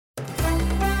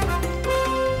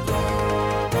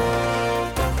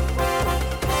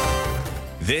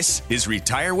This is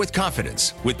Retire with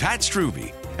Confidence with Pat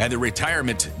Strube and the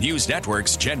Retirement News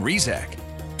Network's Jen Rezac.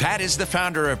 Pat is the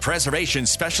founder of Preservation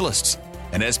Specialists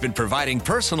and has been providing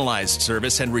personalized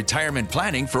service and retirement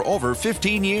planning for over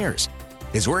 15 years.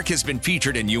 His work has been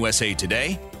featured in USA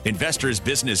Today, Investors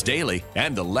Business Daily,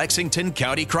 and the Lexington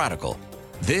County Chronicle.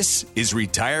 This is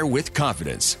Retire with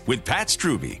Confidence with Pat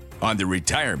Strube on the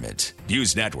Retirement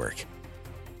News Network.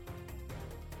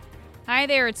 Hi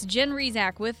there, it's Jen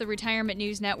Rezac with the Retirement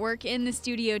News Network in the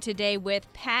studio today with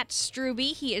Pat Strube.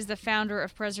 He is the founder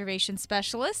of Preservation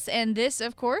Specialists, and this,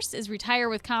 of course, is Retire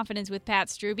with Confidence with Pat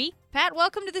Strube. Pat,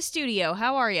 welcome to the studio.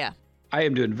 How are you? I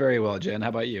am doing very well, Jen. How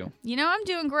about you? You know, I'm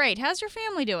doing great. How's your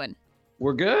family doing?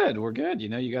 We're good. You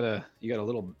know, you got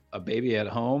a baby at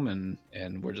home, and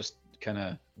we're just kind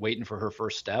of waiting for her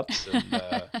first steps, and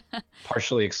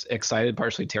partially excited,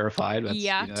 partially terrified. That's,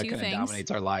 yeah, that two kind of things. Dominates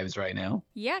our lives right now.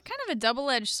 Yeah, kind of a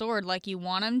double-edged sword. Like you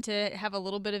want them to have a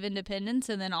little bit of independence,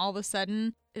 and then all of a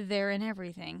sudden, they're in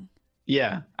everything.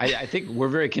 Yeah, I think we're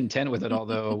very content with it,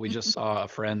 although we just saw a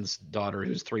friend's daughter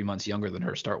who's 3 months younger than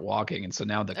her start walking, and so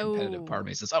now the competitive part of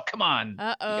me says, oh, come on, you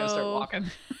gotta start walking.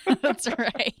 That's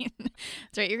right.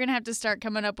 That's right. You're going to have to start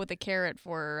coming up with a carrot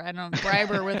for her. I don't know, bribe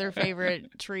her with her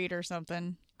favorite treat or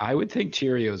something. I would think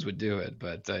Cheerios would do it,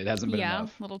 but it hasn't been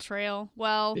enough. Yeah, little trail.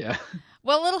 Well, yeah.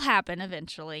 Well, it'll happen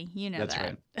eventually. You know That's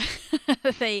that. Right.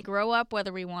 They grow up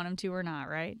whether we want them to or not,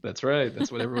 right? That's right.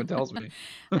 That's what everyone tells me.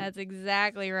 That's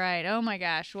exactly right. Oh, my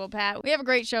gosh. Well, Pat, we have a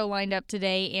great show lined up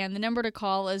today, and the number to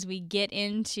call as we get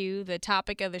into the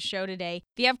topic of the show today.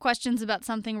 If you have questions about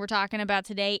something we're talking about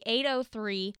today,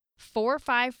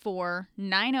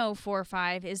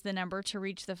 803-454-9045 is the number to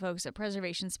reach the folks at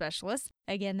Preservation Specialists.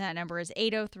 Again, that number is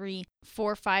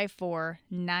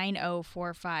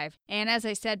 803-454-9045. And as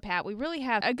I said, Pat, we really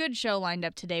have a good show lined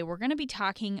up today. We're going to be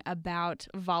talking about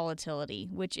volatility,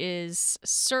 which is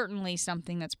certainly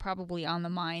something that's probably on the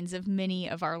minds of many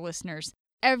of our listeners.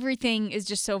 Everything is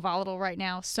just so volatile right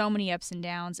now, so many ups and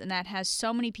downs, and that has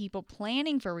so many people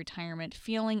planning for retirement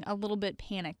feeling a little bit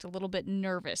panicked, a little bit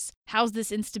nervous. How's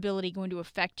this instability going to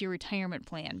affect your retirement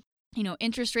plan? You know,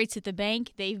 interest rates at the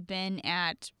bank, they've been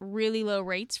at really low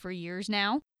rates for years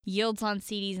now. Yields on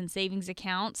CDs and savings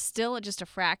accounts still at just a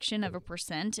fraction of a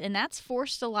percent, and that's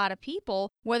forced a lot of people,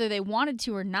 whether they wanted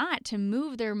to or not, to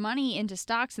move their money into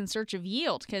stocks in search of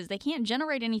yield because they can't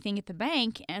generate anything at the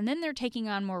bank, and then they're taking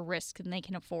on more risk than they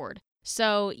can afford.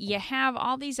 So you have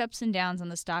all these ups and downs on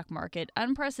the stock market,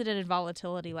 unprecedented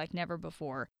volatility like never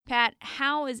before. Pat,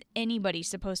 how is anybody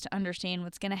supposed to understand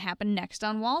what's going to happen next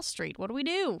on Wall Street? What do we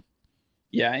do?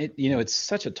 Yeah, it's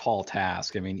such a tall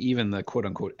task. I mean, even the quote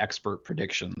unquote expert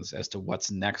predictions as to what's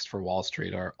next for Wall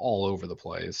Street are all over the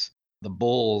place. The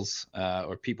bulls,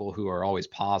 or people who are always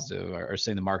positive, are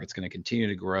saying the market's going to continue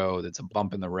to grow, that's a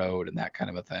bump in the road and that kind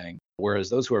of a thing. Whereas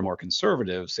those who are more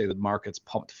conservative say the market's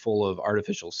pumped full of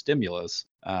artificial stimulus,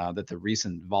 that the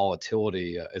recent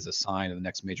volatility is a sign of the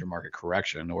next major market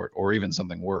correction or even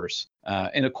something worse.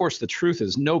 And of course, the truth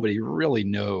is nobody really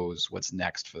knows what's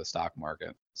next for the stock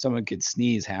market. Someone could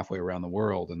sneeze halfway around the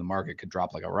world and the market could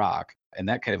drop like a rock. And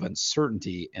that kind of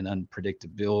uncertainty and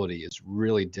unpredictability is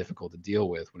really difficult to deal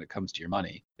with when it comes to your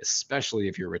money, especially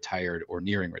if you're retired or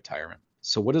nearing retirement.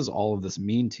 So what does all of this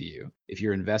mean to you? If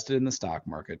you're invested in the stock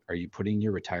market, are you putting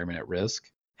your retirement at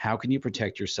risk? How can you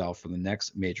protect yourself from the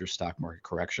next major stock market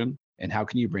correction? And how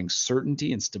can you bring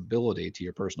certainty and stability to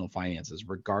your personal finances,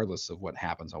 regardless of what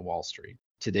happens on Wall Street?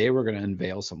 Today, we're going to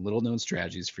unveil some little-known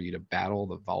strategies for you to battle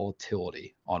the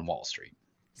volatility on Wall Street.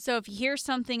 So if you hear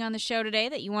something on the show today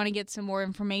that you want to get some more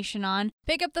information on,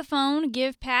 pick up the phone,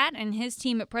 give Pat and his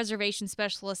team at Preservation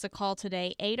Specialists a call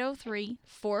today,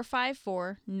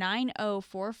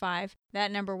 803-454-9045.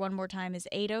 That number one more time is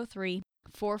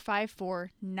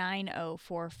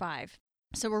 803-454-9045.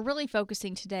 So we're really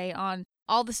focusing today on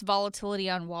all this volatility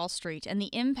on Wall Street and the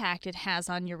impact it has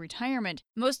on your retirement.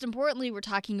 Most importantly, we're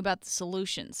talking about the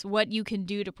solutions, what you can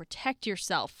do to protect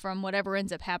yourself from whatever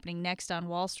ends up happening next on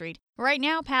Wall Street. Right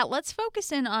now, Pat, let's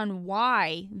focus in on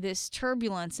why this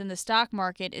turbulence in the stock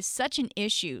market is such an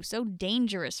issue, so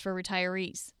dangerous for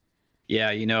retirees.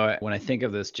 Yeah, when I think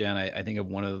of this, Jen, I think of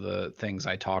one of the things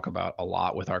I talk about a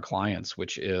lot with our clients,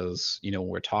 which is, when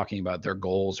we're talking about their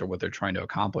goals or what they're trying to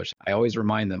accomplish, I always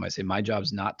remind them, I say, my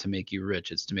job's not to make you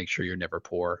rich, it's to make sure you're never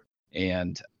poor.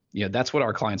 And that's what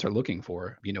our clients are looking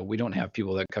for. We don't have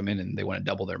people that come in and they want to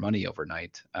double their money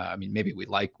overnight. Maybe we'd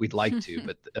like to,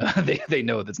 but they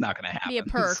know that's not going to happen. Be a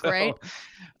perk, right?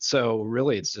 So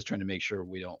really, it's just trying to make sure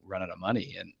we don't run out of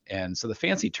money. And so the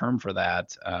fancy term for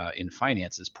that in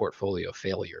finance is portfolio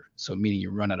failure. So meaning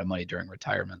you run out of money during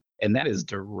retirement. And that is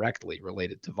directly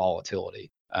related to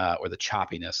volatility. or the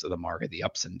choppiness of the market, the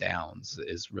ups and downs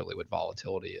is really what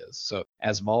volatility is. So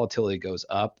as volatility goes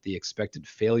up, the expected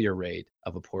failure rate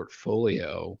of a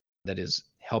portfolio that is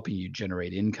helping you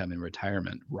generate income in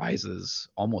retirement rises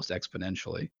almost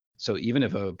exponentially. So even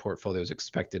if a portfolio's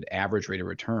expected average rate of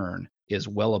return is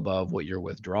well above what you're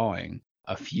withdrawing,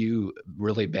 a few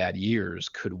really bad years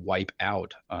could wipe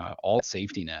out all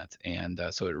safety net. And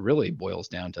so it really boils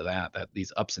down to that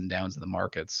these ups and downs of the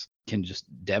markets can just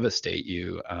devastate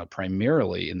you,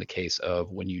 primarily in the case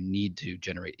of when you need to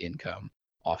generate income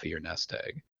off of your nest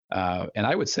egg. And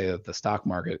I would say that the stock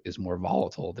market is more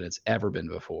volatile than it's ever been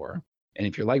before. And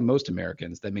if you're like most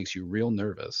Americans, that makes you real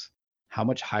nervous. How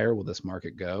much higher will this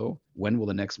market go? When will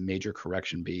the next major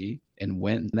correction be? And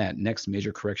when that next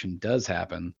major correction does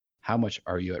happen, how much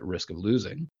are you at risk of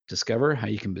losing? Discover how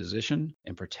you can position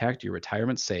and protect your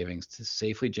retirement savings to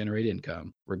safely generate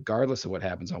income, regardless of what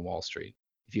happens on Wall Street.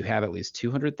 If you have at least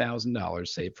 $200,000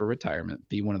 saved for retirement,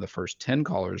 be one of the first 10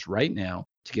 callers right now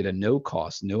to get a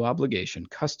no-cost, no-obligation,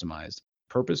 customized,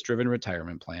 purpose-driven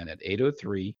retirement plan at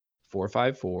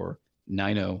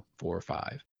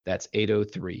 803-454-9045. That's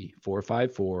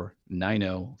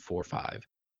 803-454-9045.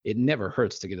 It never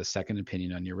hurts to get a second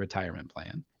opinion on your retirement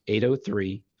plan.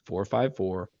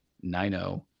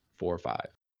 803-454-9045.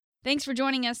 Thanks for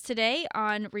joining us today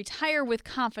on Retire with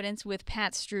Confidence with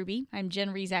Pat Strube. I'm Jen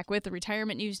Rezac with the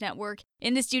Retirement News Network.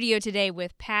 In the studio today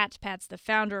with Pat. Pat's the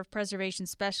founder of Preservation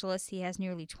Specialists. He has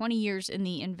nearly 20 years in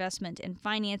the investment and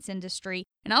finance industry,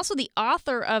 and also the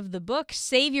author of the book,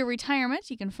 Save Your Retirement.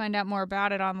 You can find out more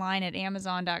about it online at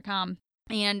Amazon.com.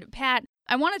 And Pat,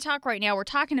 I want to talk right now, we're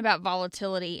talking about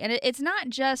volatility, and it's not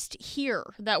just here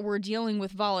that we're dealing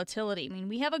with volatility. I mean,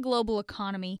 we have a global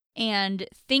economy, and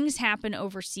things happen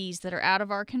overseas that are out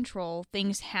of our control.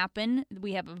 Things happen.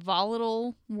 We have a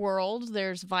volatile world.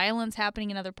 There's violence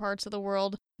happening in other parts of the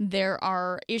world. There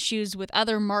are issues with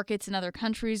other markets in other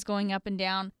countries going up and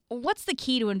down. What's the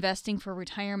key to investing for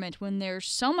retirement when there's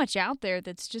so much out there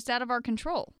that's just out of our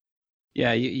control?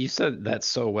 Yeah, you said that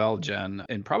so well, Jen.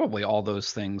 And probably all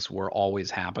those things were always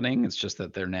happening. It's just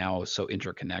that they're now so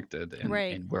interconnected and,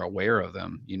 Right. and we're aware of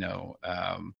them.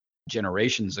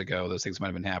 Generations ago, those things might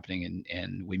have been happening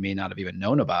and we may not have even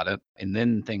known about it. And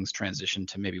then things transitioned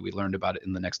to maybe we learned about it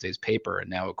in the next day's paper. And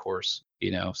now, of course,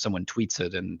 someone tweets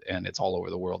it and it's all over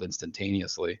the world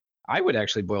instantaneously. I would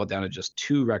actually boil it down to just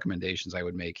two recommendations I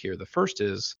would make here. The first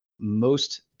is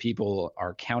most people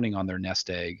are counting on their nest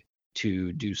egg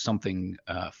to do something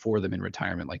for them in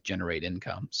retirement, like generate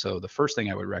income. So the first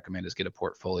thing I would recommend is get a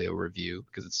portfolio review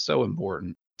because it's so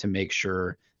important to make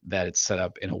sure that it's set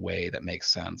up in a way that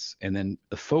makes sense. And then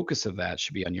the focus of that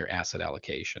should be on your asset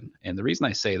allocation. And the reason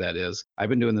I say that is I've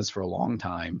been doing this for a long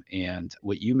time. And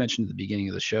what you mentioned at the beginning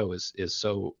of the show is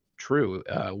so true.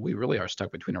 We really are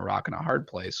stuck between a rock and a hard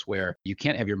place where you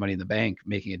can't have your money in the bank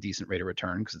making a decent rate of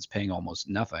return because it's paying almost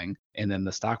nothing. And then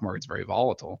the stock market's very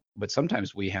volatile. But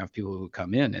sometimes we have people who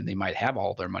come in and they might have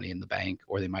all their money in the bank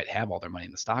or they might have all their money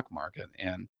in the stock market.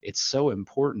 And it's so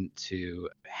important to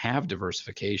have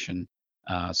diversification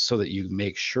so that you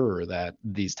make sure that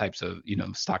these types of,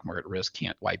 stock market risk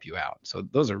can't wipe you out. So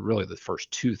those are really the first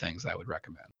two things I would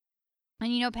recommend.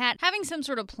 And Pat, having some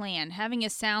sort of plan, having a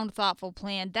sound, thoughtful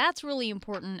plan, that's really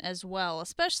important as well,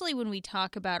 especially when we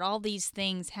talk about all these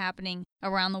things happening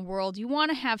around the world. You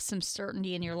want to have some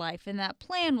certainty in your life, and that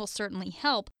plan will certainly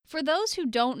help. For those who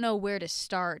don't know where to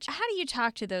start, how do you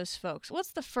talk to those folks?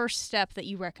 What's the first step that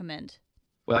you recommend?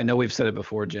 Well, I know we've said it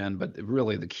before, Jen, but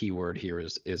really the key word here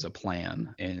is a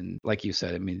plan. And like you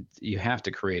said, you have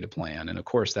to create a plan. And of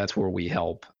course, that's where we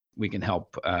help. We can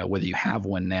help whether you have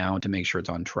one now to make sure it's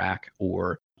on track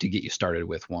or to get you started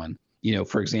with one.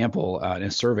 For example, in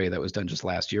a survey that was done just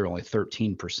last year, only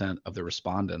 13% of the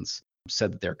respondents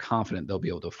said that they're confident they'll be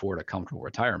able to afford a comfortable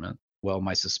retirement. Well,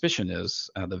 my suspicion is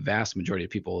the vast majority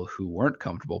of people who weren't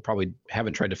comfortable probably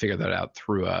haven't tried to figure that out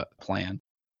through a plan.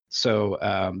 So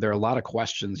there are a lot of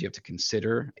questions you have to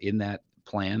consider in that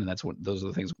plan. And those are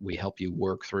the things we help you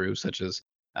work through, such as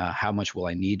how much will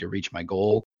I need to reach my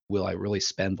goal? Will I really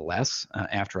spend less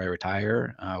after I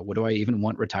retire? What do I even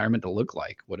want retirement to look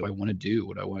like? What do I want to do?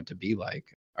 What do I want it to be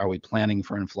like? Are we planning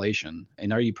for inflation?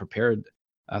 And are you prepared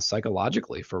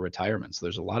psychologically for retirement? So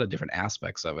there's a lot of different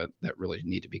aspects of it that really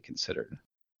need to be considered.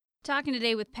 Talking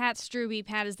today with Pat Strube.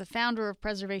 Pat is the founder of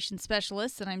Preservation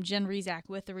Specialists, and I'm Jen Rezac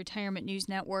with the Retirement News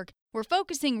Network. We're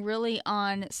focusing really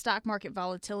on stock market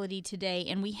volatility today,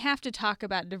 and we have to talk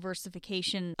about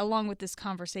diversification along with this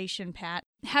conversation, Pat.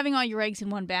 Having all your eggs in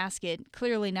one basket,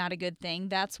 clearly not a good thing.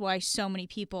 That's why so many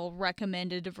people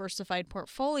recommend a diversified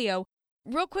portfolio.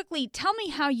 Real quickly, tell me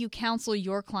how you counsel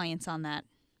your clients on that.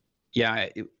 Yeah,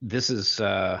 this is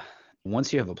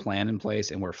once you have a plan in place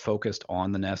and we're focused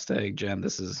on the nest egg, Jen,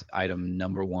 this is item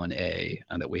number 1A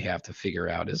that we have to figure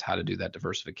out is how to do that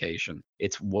diversification.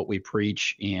 It's what we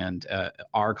preach, and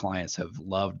our clients have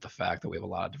loved the fact that we have a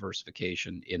lot of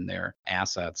diversification in their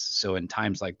assets. So in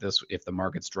times like this, if the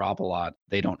markets drop a lot,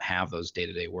 they don't have those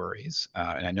day-to-day worries.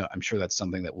 And I'm sure that's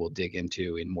something that we'll dig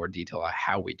into in more detail on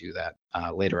how we do that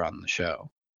later on in the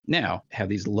show. Now, have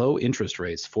these low interest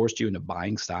rates forced you into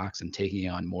buying stocks and taking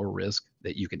on more risk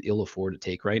that you can ill afford to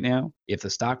take right now? If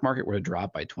the stock market were to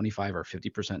drop by 25 or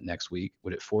 50% next week,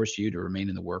 would it force you to remain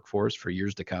in the workforce for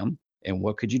years to come? And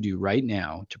what could you do right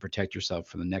now to protect yourself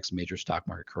from the next major stock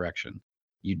market correction?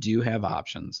 You do have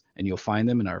options, and you'll find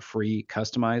them in our free,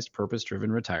 customized,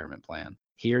 purpose-driven retirement plan.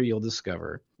 Here you'll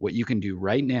discover what you can do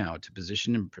right now to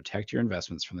position and protect your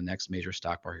investments from the next major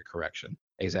stock market correction,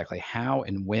 exactly how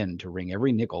and when to wring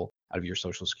every nickel out of your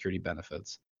Social Security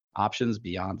benefits, options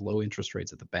beyond low interest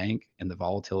rates at the bank and the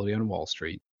volatility on Wall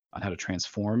Street, on how to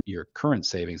transform your current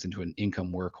savings into an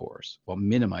income workhorse while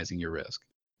minimizing your risk,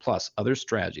 plus other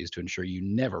strategies to ensure you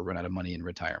never run out of money in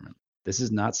retirement. This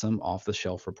is not some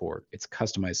off-the-shelf report. It's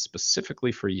customized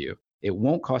specifically for you. It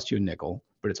won't cost you a nickel,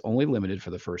 but it's only limited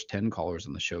for the first 10 callers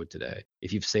on the show today.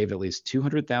 If you've saved at least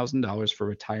 $200,000 for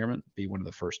retirement, be one of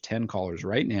the first 10 callers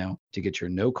right now to get your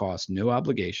no-cost,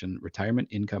 no-obligation retirement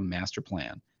income master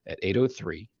plan at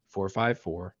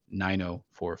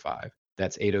 803-454-9045.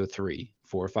 That's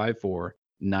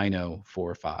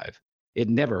 803-454-9045. It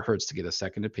never hurts to get a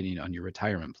second opinion on your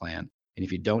retirement plan. And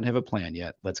if you don't have a plan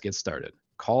yet, let's get started.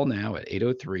 Call now at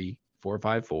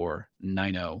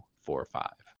 803-454-9045.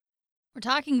 We're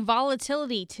talking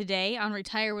volatility today on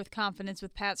Retire with Confidence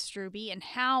with Pat Strube, and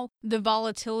how the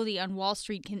volatility on Wall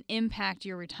Street can impact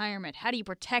your retirement. How do you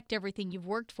protect everything you've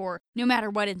worked for no matter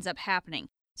what ends up happening?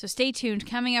 So stay tuned.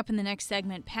 Coming up in the next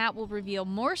segment, Pat will reveal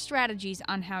more strategies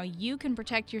on how you can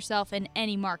protect yourself in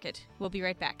any market. We'll be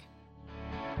right back.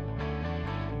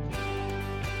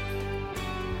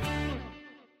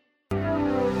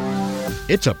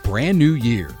 It's a brand new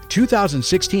year.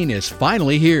 2016 is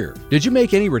finally here. Did you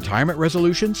make any retirement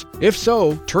resolutions? If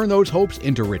so, turn those hopes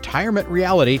into retirement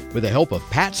reality with the help of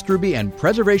Pat Strube and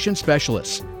Preservation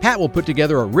Specialists. Pat will put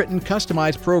together a written,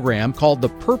 customized program called the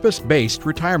Purpose-Based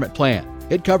Retirement Plan.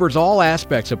 It covers all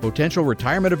aspects of potential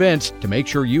retirement events to make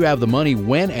sure you have the money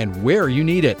when and where you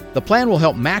need it. The plan will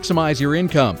help maximize your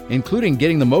income, including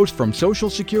getting the most from Social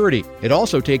Security. It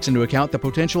also takes into account the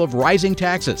potential of rising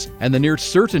taxes and the near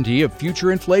certainty of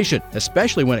future inflation,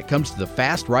 especially when it comes to the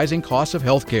fast rising costs of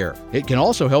health care. It can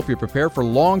also help you prepare for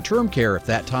long-term care if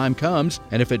that time comes,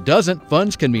 and if it doesn't,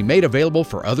 funds can be made available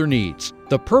for other needs.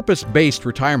 The Purpose-Based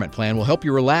Retirement Plan will help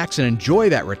you relax and enjoy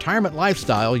that retirement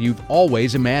lifestyle you've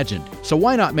always imagined. So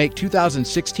why not make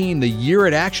 2016 the year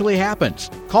it actually happens?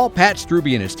 Call Pat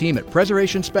Strube and his team at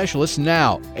Preservation Specialists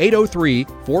now,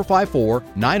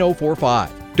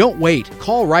 803-454-9045. Don't wait.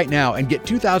 Call right now and get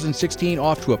 2016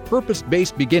 off to a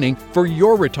purpose-based beginning for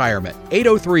your retirement.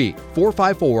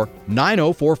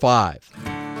 803-454-9045.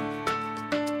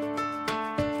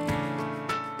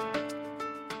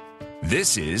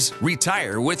 This is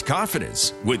Retire with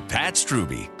Confidence with Pat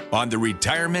Strube on the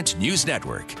Retirement News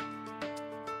Network.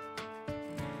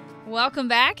 Welcome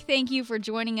back. Thank you for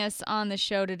joining us on the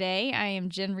show today. I am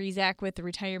Jen Rezac with the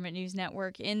Retirement News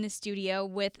Network in the studio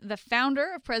with the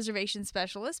founder of Preservation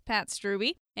Specialists, Pat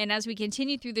Strube. And as we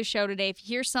continue through the show today, if you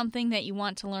hear something that you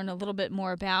want to learn a little bit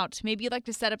more about, maybe you'd like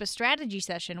to set up a strategy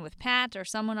session with Pat or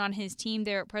someone on his team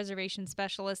there at Preservation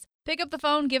Specialists, pick up the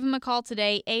phone, give him a call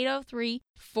today,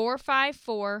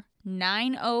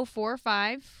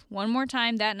 803-454-9045. One more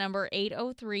time, that number,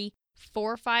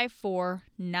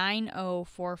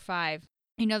 803-454-9045.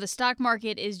 You know, the stock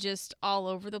market is just all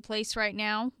over the place right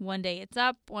now. One day it's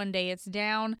up, one day it's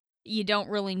down. You don't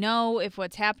really know if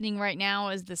what's happening right now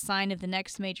is the sign of the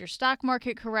next major stock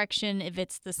market correction, if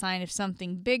it's the sign of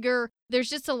something bigger.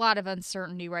 There's just a lot of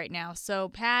uncertainty right now. So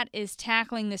Pat is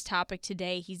tackling this topic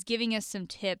today. He's giving us some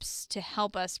tips to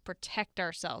help us protect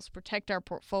ourselves, protect our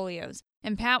portfolios.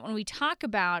 And Pat, when we talk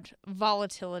about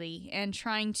volatility and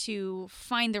trying to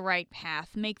find the right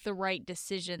path, make the right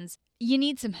decisions, you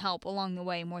need some help along the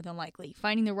way, more than likely.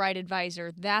 Finding the right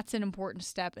advisor, that's an important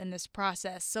step in this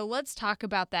process. So let's talk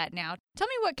about that now. Tell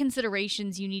me what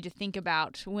considerations you need to think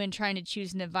about when trying to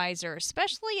choose an advisor,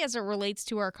 especially as it relates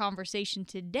to our conversation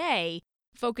today,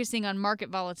 focusing on market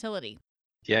volatility.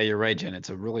 Yeah, you're right, Jen. It's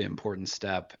a really important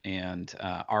step, and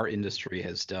our industry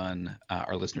has done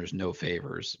our listeners no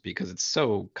favors because it's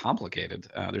so complicated.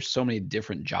 There's so many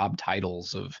different job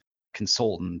titles of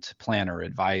consultant, planner,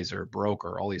 advisor,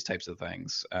 broker, all these types of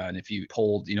things. And if you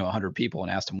polled, 100 people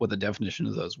and asked them what the definition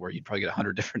of those were, you'd probably get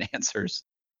 100 different answers.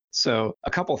 So a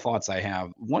couple of thoughts I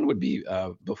have. One would be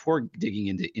before digging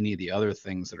into any of the other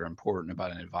things that are important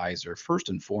about an advisor, first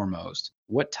and foremost,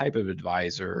 what type of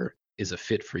advisor is a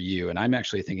fit for you? And I'm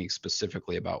actually thinking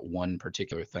specifically about one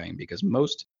particular thing because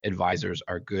most advisors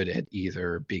are good at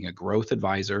either being a growth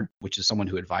advisor, which is someone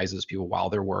who advises people while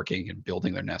they're working and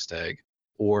building their nest egg,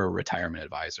 or a retirement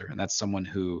advisor. And that's someone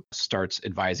who starts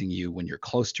advising you when you're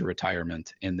close to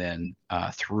retirement and then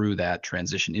through that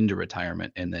transition into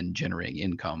retirement and then generating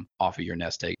income off of your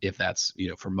nest egg. If that's,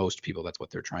 for most people, that's what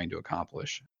they're trying to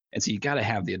accomplish. And so you got to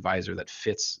have the advisor that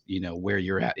fits, where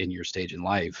you're at in your stage in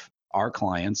life. Our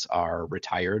clients are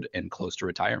retired and close to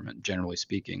retirement, generally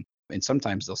speaking. And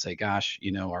sometimes they'll say, gosh,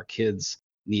 our kids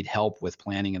need help with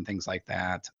planning and things like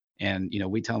that. And,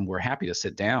 we tell them we're happy to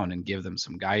sit down and give them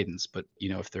some guidance. But,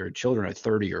 if their children are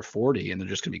 30 or 40 and they're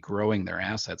just going to be growing their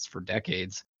assets for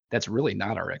decades, that's really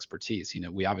not our expertise.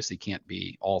 We obviously can't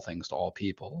be all things to all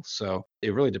people. So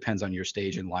it really depends on your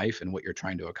stage in life and what you're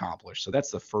trying to accomplish. So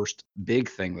that's the first big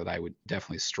thing that I would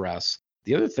definitely stress.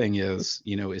 The other thing is,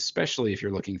 especially if you're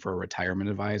looking for a retirement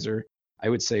advisor, I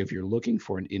would say if you're looking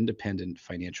for an independent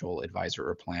financial advisor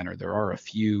or planner, there are a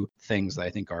few things that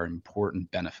I think are important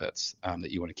benefits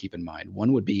that you want to keep in mind.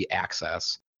 One would be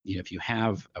access. If you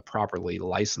have a properly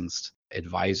licensed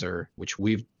advisor, which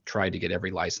we've tried to get every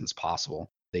license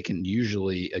possible, they can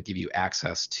usually give you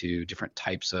access to different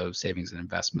types of savings and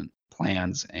investment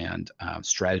plans and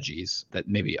strategies that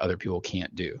maybe other people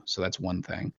can't do. So that's one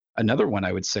thing. Another one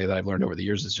I would say that I've learned over the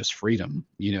years is just freedom.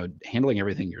 Handling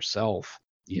everything yourself.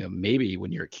 Maybe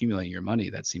when you're accumulating your money,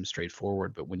 that seems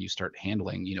straightforward. But when you start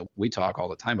handling, we talk all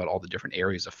the time about all the different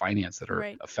areas of finance that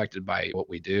are affected by what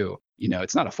we do.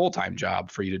 It's not a full-time job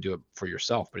for you to do it for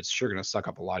yourself, but it's sure going to suck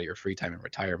up a lot of your free time in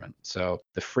retirement. So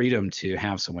the freedom to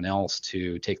have someone else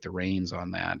to take the reins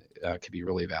on that could be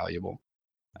really valuable.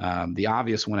 The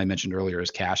obvious one I mentioned earlier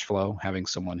is cash flow. Having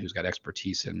someone who's got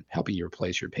expertise in helping you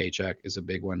replace your paycheck is a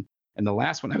big one. And the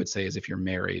last one I would say is if you're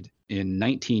married. In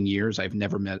 19 years, I've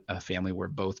never met a family where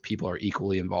both people are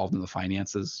equally involved in the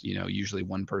finances. Usually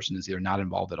one person is either not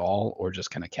involved at all or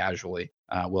just kind of casually.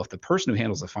 Well, if the person who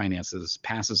handles the finances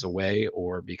passes away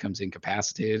or becomes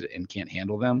incapacitated and can't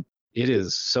handle them, it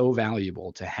is so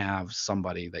valuable to have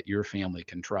somebody that your family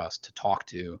can trust to talk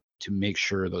to make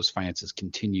sure those finances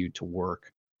continue to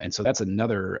work. And so that's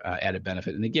another added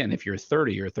benefit. And again, if you're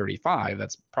 30 or 35,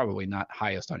 that's probably not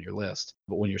highest on your list.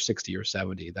 But when you're 60 or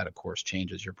 70, that of course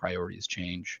changes. Your priorities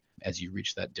change as you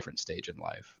reach that different stage in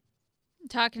life.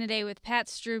 Talking today with Pat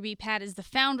Strube. Pat is the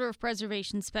founder of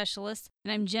Preservation Specialists,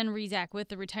 and I'm Jen Rezac with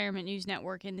the Retirement News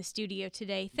Network in the studio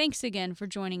today. Thanks again for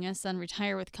joining us on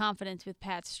Retire with Confidence with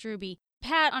Pat Strube.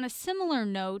 Pat, on a similar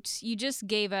note, you just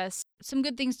gave us some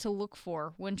good things to look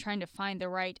for when trying to find the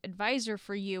right advisor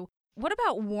for you. What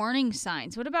about warning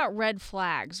signs? What about red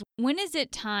flags? When is it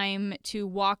time to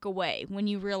walk away when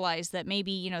you realize that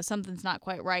maybe, something's not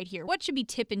quite right here? What should be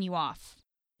tipping you off?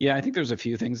 Yeah, I think there's a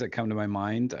few things that come to my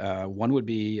mind. One would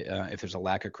be if there's a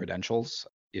lack of credentials.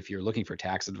 If you're looking for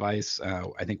tax advice,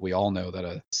 I think we all know that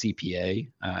a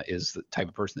CPA is the type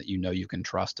of person that you can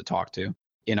trust to talk to.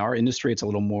 In our industry, it's a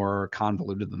little more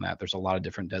convoluted than that. There's a lot of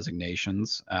different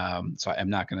designations. So I'm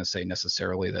not going to say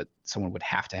necessarily that someone would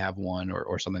have to have one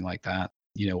or something like that.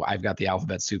 I've got the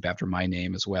alphabet soup after my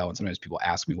name as well. And sometimes people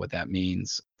ask me what that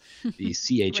means. The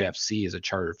CHFC is a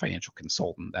chartered financial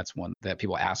consultant. That's one that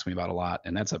people ask me about a lot.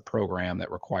 And that's a program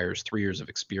that requires 3 years of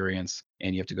experience.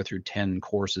 And you have to go through 10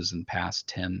 courses and pass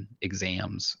 10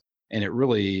 exams. And it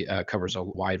really covers a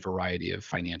wide variety of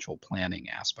financial planning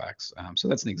aspects. So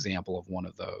that's an example of one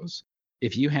of those.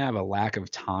 If you have a lack of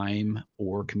time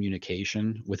or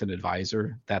communication with an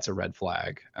advisor, that's a red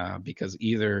flag because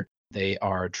either they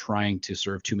are trying to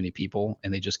serve too many people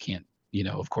and they just can't,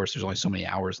 of course, there's only so many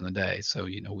hours in the day. So,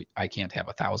 I can't have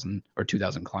 1,000 or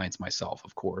 2,000 clients myself,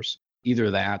 of course.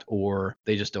 Either that or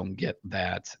they just don't get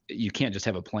that. You can't just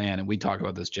have a plan. And we talk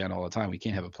about this, Jen, all the time. We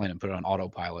can't have a plan and put it on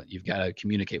autopilot. You've got to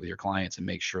communicate with your clients and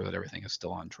make sure that everything is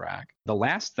still on track. The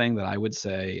last thing that I would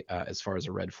say as far as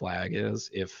a red flag is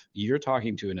if you're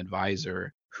talking to an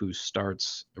advisor who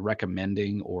starts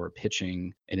recommending or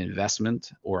pitching an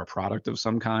investment or a product of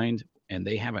some kind, and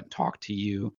they haven't talked to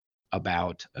you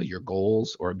about your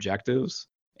goals or objectives,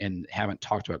 and haven't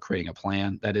talked about creating a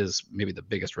plan, that is maybe the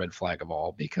biggest red flag of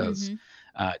all because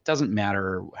it doesn't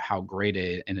matter how great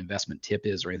an investment tip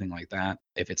is or anything like that.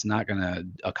 If it's not going to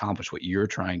accomplish what you're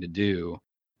trying to do,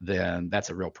 then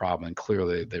that's a real problem. And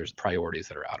clearly there's priorities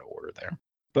that are out of order there.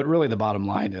 But really, the bottom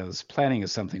line is planning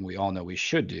is something we all know we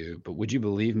should do. But would you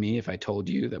believe me if I told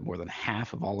you that more than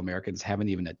half of all Americans haven't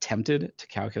even attempted to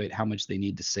calculate how much they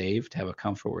need to save to have a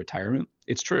comfortable retirement?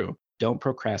 It's true. Don't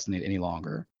procrastinate any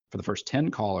longer. For the first 10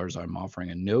 callers, I'm offering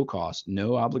a no-cost,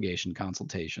 no-obligation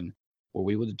consultation where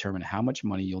we will determine how much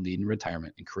money you'll need in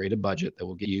retirement and create a budget that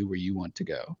will get you where you want to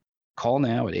go. Call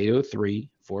now at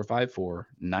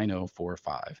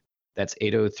 803-454-9045. That's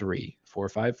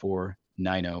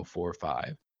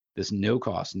 803-454-9045. This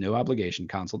no-cost, no-obligation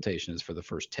consultation is for the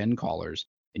first 10 callers,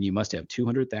 and you must have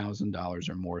 $200,000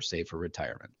 or more saved for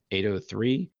retirement.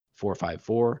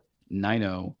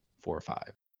 803-454-9045.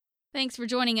 Thanks for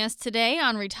joining us today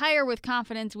on Retire with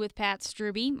Confidence with Pat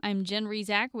Strube. I'm Jen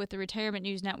Rezac with the Retirement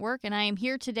News Network, and I am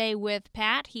here today with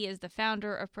Pat. He is the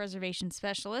founder of Preservation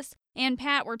Specialists. And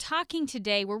Pat, we're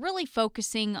really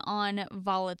focusing on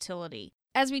volatility.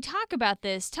 As we talk about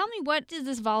this, tell me, what does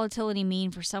this volatility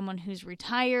mean for someone who's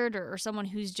retired or someone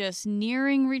who's just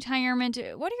nearing retirement?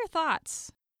 What are your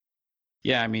thoughts?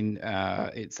 Yeah,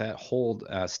 it's that whole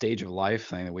stage of life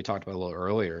thing that we talked about a little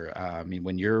earlier.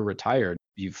 When you're retired,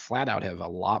 you flat out have a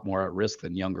lot more at risk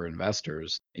than younger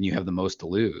investors, and you have the most to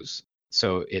lose.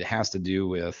 So it has to do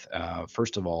with,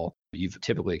 first of all, you've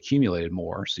typically accumulated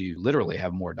more, so you literally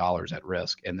have more dollars at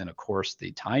risk. And then, of course,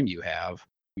 the time you have,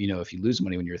 if you lose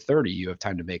money when you're 30, you have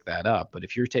time to make that up. But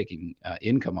if you're taking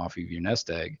income off of your nest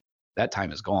egg, that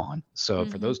time is gone. So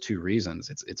for those two reasons,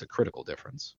 it's a critical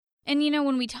difference. And,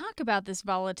 when we talk about this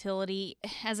volatility,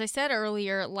 as I said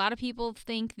earlier, a lot of people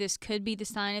think this could be the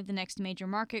sign of the next major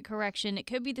market correction. It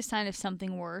could be the sign of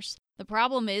something worse. The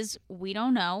problem is we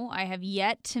don't know. I have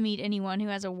yet to meet anyone who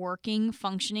has a working,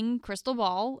 functioning crystal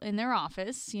ball in their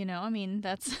office.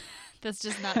 That's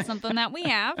just not something that we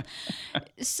have.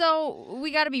 So we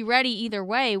got to be ready either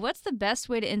way. What's the best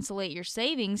way to insulate your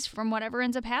savings from whatever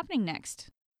ends up happening next?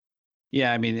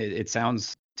 Yeah, it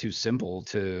sounds too simple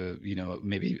to,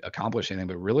 maybe accomplish anything,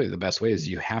 but really the best way is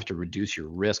you have to reduce your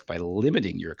risk by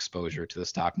limiting your exposure to the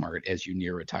stock market as you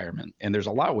near retirement. And there's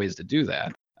a lot of ways to do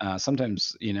that.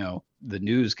 Sometimes, the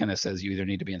news kind of says you either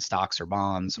need to be in stocks or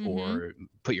bonds or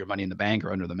put your money in the bank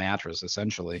or under the mattress,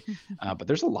 essentially. But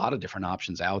there's a lot of different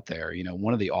options out there.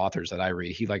 One of the authors that I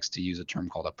read, he likes to use a term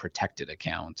called a protected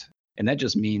account. And that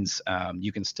just means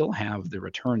you can still have the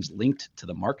returns linked to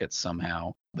the markets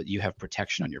somehow, but you have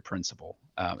protection on your principal.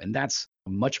 And that's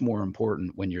much more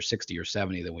important when you're 60 or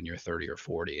 70 than when you're 30 or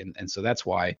 40. And so that's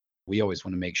why we always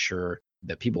want to make sure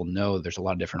that people know there's a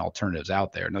lot of different alternatives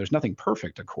out there. Now, there's nothing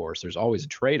perfect, of course. There's always a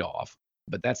trade-off.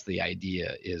 But that's the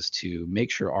idea, is to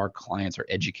make sure our clients are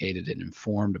educated and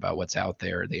informed about what's out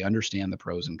there. They understand the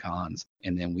pros and cons.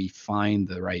 And then we find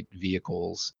the right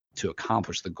vehicles to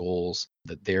accomplish the goals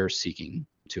that they're seeking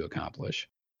to accomplish.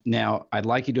 Now, I'd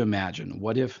like you to imagine,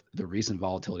 what if the recent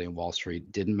volatility in Wall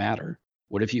Street didn't matter?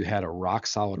 What if you had a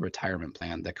rock-solid retirement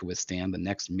plan that could withstand the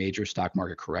next major stock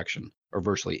market correction or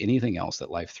virtually anything else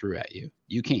that life threw at you?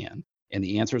 You can. And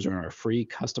the answers are in our free,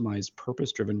 customized,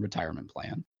 purpose-driven retirement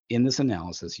plan. In this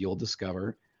analysis, you'll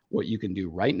discover what you can do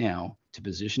right now to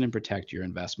position and protect your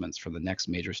investments from the next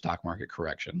major stock market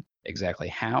correction, exactly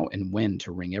how and when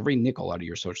to wring every nickel out of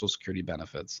your Social Security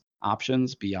benefits,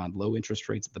 options beyond low interest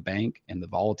rates at the bank and the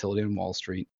volatility on Wall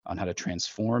Street on how to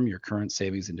transform your current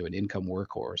savings into an income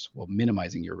workhorse while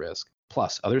minimizing your risk,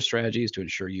 plus other strategies to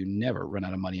ensure you never run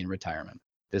out of money in retirement.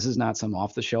 This is not some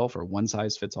off-the-shelf or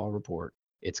one-size-fits-all report.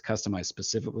 It's customized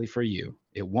specifically for you.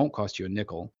 It won't cost you a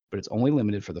nickel, but it's only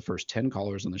limited for the first 10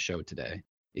 callers on the show today.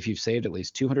 If you've saved at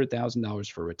least $200,000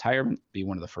 for retirement, be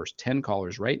one of the first 10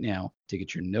 callers right now to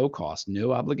get your no-cost,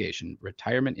 no-obligation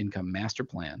retirement income master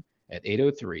plan at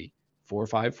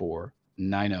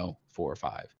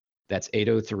 803-454-9045. That's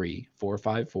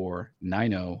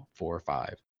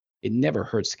 803-454-9045. It never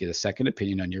hurts to get a second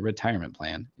opinion on your retirement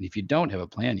plan. And if you don't have a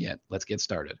plan yet, let's get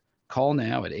started. Call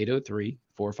now at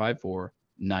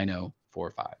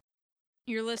 803-454-9045.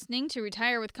 You're listening to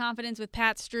Retire with Confidence with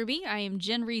Pat Strube. I am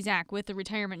Jen Rezac with the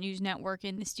Retirement News Network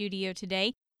in the studio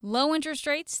today. Low interest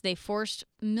rates, they forced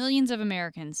millions of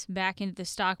Americans back into the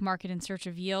stock market in search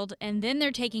of yield, and then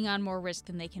they're taking on more risk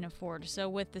than they can afford. So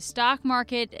with the stock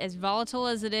market as volatile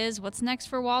as it is, what's next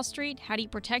for Wall Street? How do you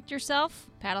protect yourself?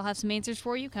 Pat will have some answers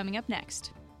for you coming up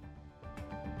next.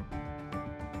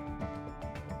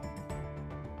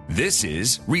 This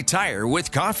is Retire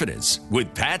with Confidence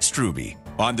with Pat Strube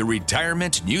on the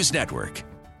Retirement News Network.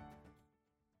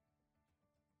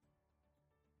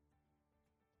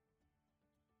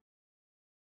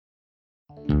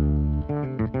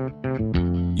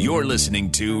 You're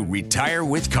listening to Retire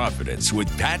with Confidence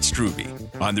with Pat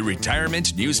Strube on the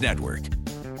Retirement News Network.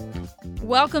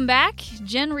 Welcome back.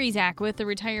 Jen Rezac with the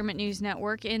Retirement News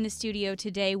Network in the studio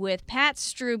today with Pat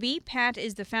Strube. Pat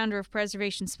is the founder of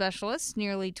Preservation Specialists,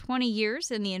 nearly 20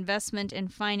 years in the investment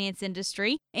and finance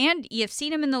industry. And you've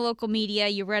seen him in the local media.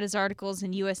 You read his articles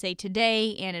in USA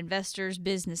Today and Investors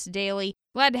Business Daily.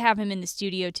 Glad to have him in the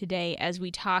studio today as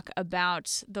we talk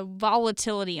about the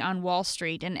volatility on Wall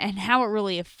Street and how it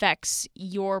really affects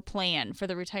your plan for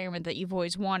the retirement that you've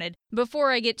always wanted.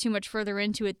 Before I get too much further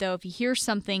into it, though, if you hear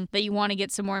something that you want to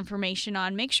get some more information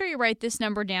on, make sure you write this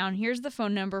number down. Here's the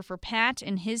phone number for Pat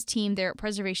and his team there at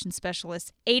Preservation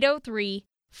Specialists,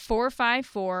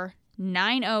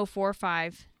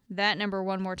 803-454-9045. That number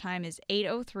one more time is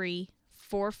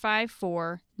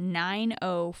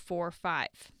 803-454-9045.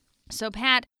 So,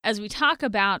 Pat, as we talk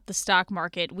about the stock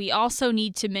market, we also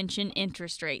need to mention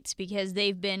interest rates because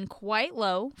they've been quite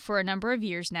low for a number of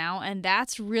years now, and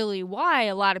that's really why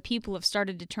a lot of people have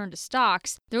started to turn to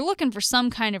stocks. They're looking for some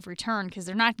kind of return because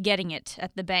they're not getting it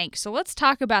at the bank. So let's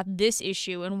talk about this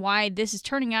issue and why this is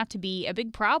turning out to be a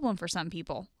big problem for some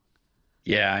people.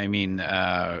 Yeah, I mean,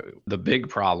 the big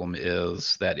problem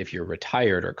is that if you're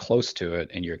retired or close to it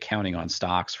and you're counting on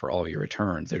stocks for all of your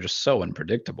returns, they're just so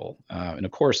unpredictable. And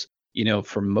of course,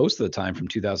 for most of the time from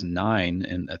 2009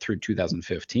 and through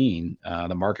 2015,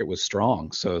 the market was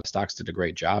strong. So stocks did a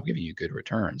great job giving you good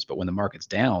returns. But when the market's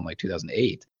down, like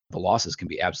 2008, the losses can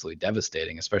be absolutely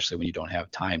devastating, especially when you don't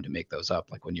have time to make those up,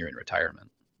 like when you're in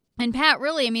retirement. And Pat,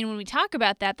 really, when we talk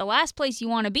about that, the last place you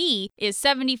want to be is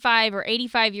 75 or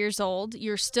 85 years old.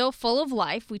 You're still full of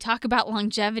life. We talk about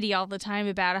longevity all the time,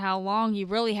 about how long you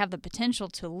really have the potential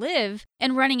to live,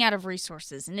 and running out of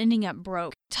resources and ending up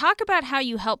broke. Talk about how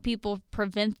you help people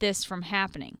prevent this from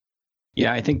happening.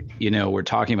 Yeah, I think, we're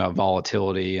talking about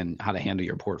volatility and how to handle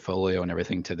your portfolio and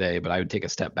everything today, but I would take a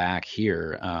step back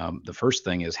here. The first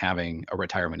thing is having a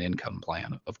retirement income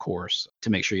plan, of course, to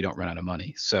make sure you don't run out of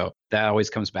money. So that always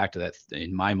comes back to that,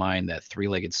 in my mind, that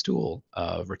three-legged stool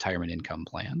of retirement income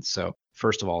plans. So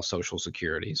first of all, Social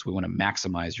Security. So we want to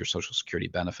maximize your Social Security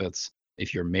benefits.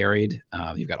 If you're married,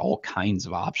 you've got all kinds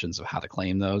of options of how to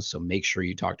claim those. So make sure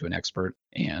you talk to an expert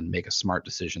and make a smart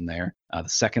decision there. The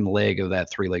second leg of that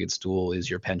three-legged stool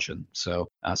is your pension. So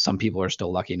some people are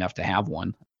still lucky enough to have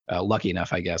one. Lucky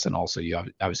enough, I guess. And also you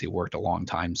obviously worked a long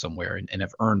time somewhere and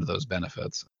have earned those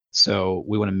benefits. So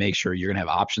we want to make sure you're going to have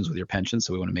options with your pension.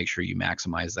 So we want to make sure you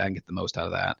maximize that and get the most out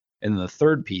of that. And then the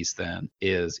third piece then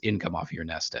is income off of your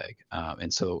nest egg.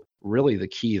 And so really the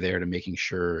key there to making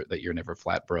sure that you're never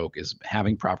flat broke is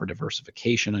having proper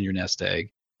diversification on your nest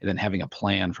egg and then having a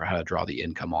plan for how to draw the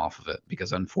income off of it.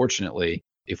 Because unfortunately,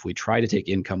 if we try to take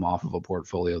income off of a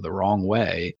portfolio the wrong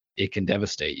way, it can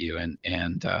devastate you. And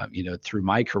through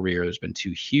my career, there's been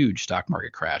two huge stock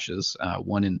market crashes,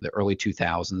 one in the early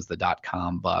 2000s, the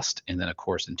dot-com bust, and then, of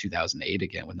course, in 2008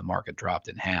 again, when the market dropped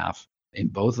in half. In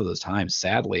both of those times,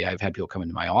 sadly, I've had people come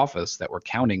into my office that were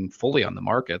counting fully on the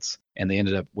markets, and they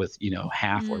ended up with,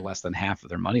 half or less than half of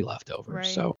their money left over. Right.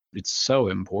 So it's so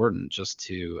important just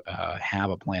to have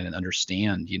a plan and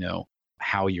understand,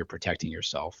 how you're protecting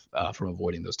yourself from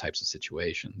avoiding those types of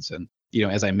situations. And,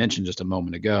 as I mentioned just a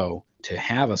moment ago, to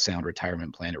have a sound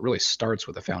retirement plan, it really starts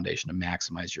with a foundation to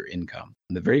maximize your income.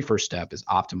 And the very first step is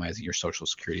optimizing your Social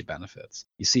Security benefits.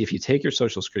 You see, if you take your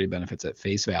Social Security benefits at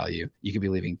face value, you could be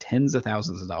leaving tens of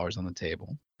thousands of dollars on the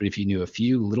table. But if you knew a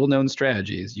few little known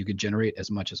strategies, you could generate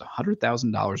as much as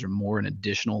 $100,000 or more in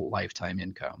additional lifetime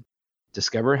income.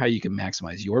 Discover how you can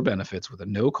maximize your benefits with a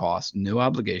no-cost,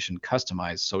 no-obligation,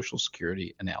 customized Social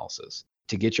Security analysis.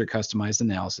 To get your customized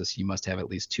analysis, you must have at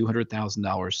least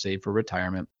 $200,000 saved for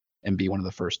retirement and be one of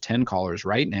the first 10 callers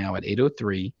right now at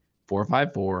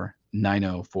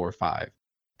 803-454-9045.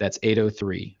 That's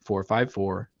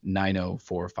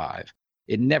 803-454-9045.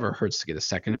 It never hurts to get a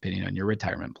second opinion on your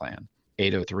retirement plan.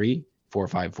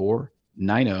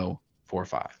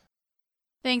 803-454-9045.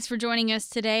 Thanks for joining us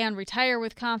today on Retire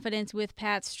with Confidence with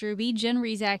Pat Strube. Jen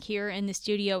Rezac here in the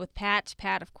studio with Pat.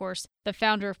 Pat, of course, the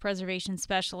founder of Preservation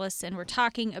Specialists, and we're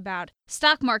talking about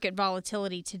stock market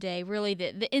volatility today, really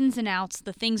the ins and outs,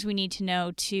 the things we need to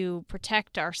know to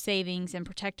protect our savings and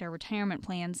protect our retirement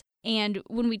plans. And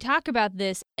when we talk about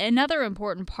this, another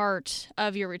important part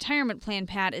of your retirement plan,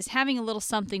 Pat, is having a little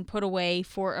something put away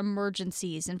for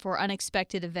emergencies and for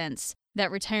unexpected events that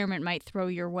retirement might throw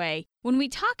your way. When we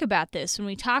talk about this, when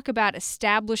we talk about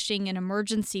establishing an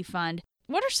emergency fund,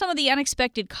 what are some of the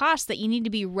unexpected costs that you need to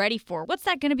be ready for? What's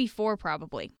that going to be for,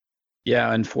 probably?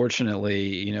 Yeah,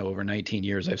 unfortunately, over 19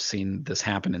 years, I've seen this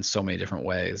happen in so many different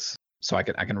ways. So I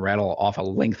can rattle off a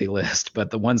lengthy list,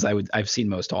 but the ones I've seen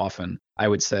most often, I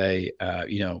would say,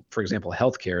 for example,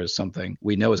 healthcare is something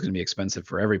we know is going to be expensive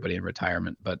for everybody in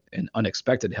retirement, but an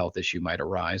unexpected health issue might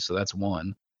arise. So that's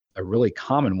one. A really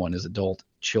common one is adult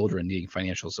children needing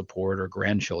financial support or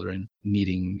grandchildren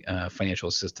needing financial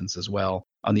assistance as well.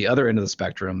 On the other end of the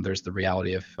spectrum, there's the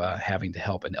reality of having to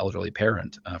help an elderly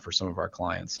parent for some of our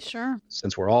clients. Sure.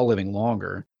 Since we're all living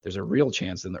longer, there's a real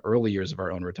chance in the early years of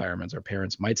our own retirements, our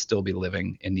parents might still be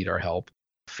living and need our help.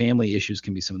 Family issues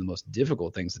can be some of the most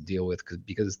difficult things to deal with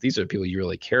because these are people you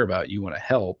really care about, you want to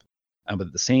help. But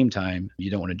at the same time,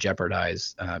 you don't want to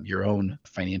jeopardize your own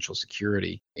financial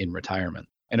security in retirement.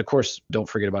 And of course, don't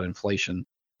forget about inflation,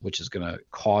 which is going to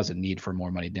cause a need for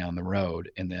more money down the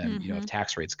road. And then, if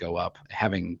tax rates go up,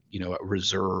 having, a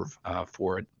reserve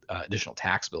for additional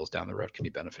tax bills down the road can be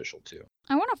beneficial too.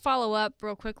 I want to follow up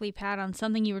real quickly, Pat, on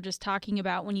something you were just talking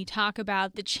about when you talk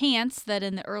about the chance that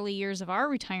in the early years of our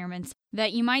retirements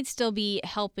that you might still be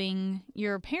helping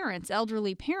your parents,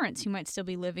 elderly parents who might still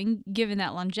be living, given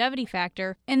that longevity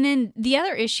factor. And then the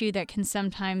other issue that can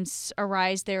sometimes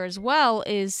arise there as well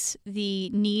is the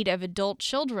need of adult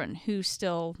children who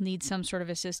still need some sort of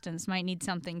assistance, might need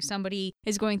something. Somebody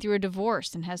is going through a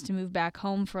divorce and has to move back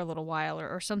home for a little while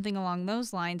or something along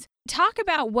those lines. Talk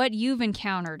about what you've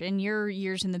encountered in your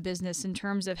years in the business in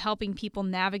terms of helping people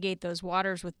navigate those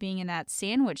waters with being in that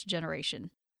sandwich generation.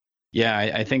 Yeah,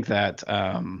 I think that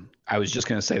I was just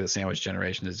going to say the sandwich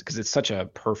generation is because it's such a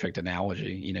perfect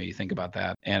analogy. You think about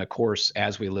that. And of course,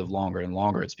 as we live longer and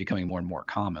longer, it's becoming more and more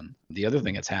common. The other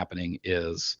thing that's happening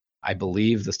is, I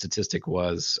believe the statistic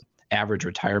was average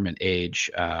retirement age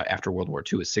after World War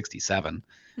II is 67.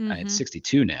 It's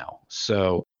 62 now.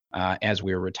 So as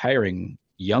we're retiring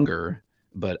younger,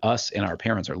 but us and our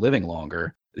parents are living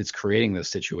longer, it's creating this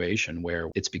situation where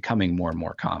it's becoming more and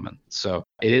more common. So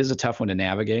it is a tough one to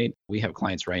navigate. We have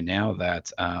clients right now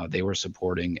that they were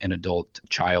supporting an adult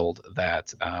child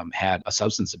that had a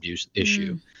substance abuse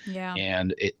issue.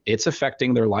 And it's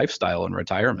affecting their lifestyle in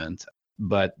retirement.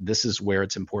 But this is where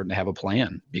it's important to have a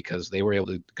plan, because they were able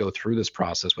to go through this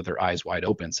process with their eyes wide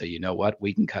open and say, you know what,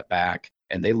 we can cut back.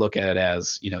 And they look at it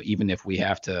as, even if we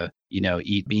have to,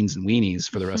 eat beans and weenies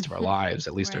for the rest of our lives,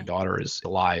 at least our daughter is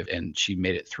alive and she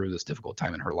made it through this difficult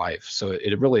time in her life. So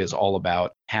it really is all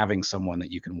about having someone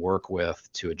that you can work with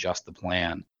to adjust the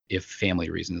plan if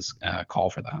family reasons call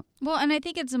for that. Well, and I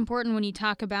think it's important when you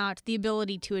talk about the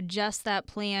ability to adjust that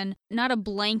plan, not a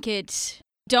blanket,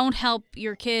 don't help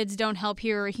your kids, don't help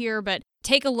here or here, but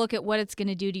take a look at what it's going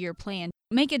to do to your plan.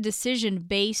 Make a decision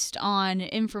based on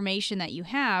information that you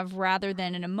have rather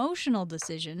than an emotional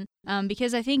decision,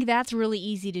 because I think that's really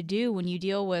easy to do when you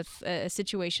deal with a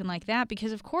situation like that,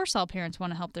 because of course all parents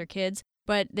want to help their kids,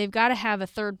 but they've got to have a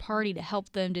third party to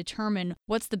help them determine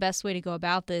what's the best way to go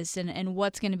about this and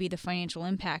what's going to be the financial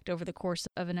impact over the course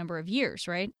of a number of years,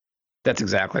 right? That's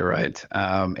exactly right.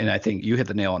 And I think you hit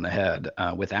the nail on the head.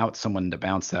 Without someone to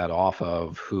bounce that off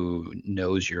of who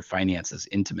knows your finances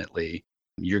intimately,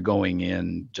 you're going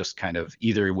in just kind of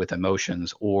either with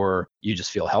emotions or you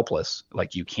just feel helpless,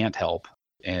 like you can't help.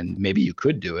 And maybe you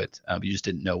could do it, but you just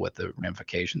didn't know what the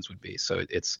ramifications would be. So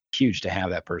it's huge to have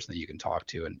that person that you can talk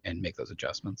to and make those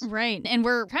adjustments. Right. And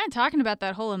we're kind of talking about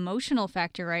that whole emotional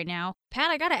factor right now. Pat,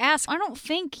 I got to ask, I don't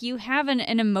think you have an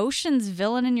emotions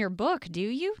villain in your book, do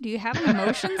you? Do you have an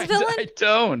emotions villain? I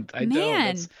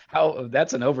don't.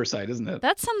 That's an oversight, isn't it?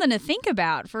 That's something to think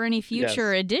about for any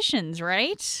future editions,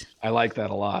 right? I like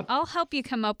that a lot. I'll help you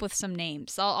come up with some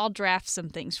names. I'll draft some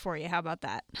things for you. How about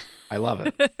that? I love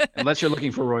it. Unless you're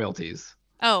looking for royalties.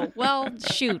 Oh, well,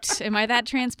 shoot. Am I that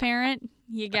transparent?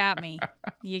 You got me.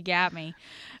 You got me.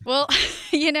 Well,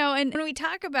 and when we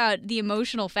talk about the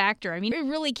emotional factor, I mean, it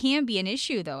really can be an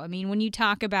issue, though. I mean, when you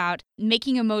talk about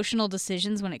making emotional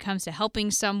decisions when it comes to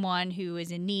helping someone who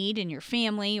is in need in your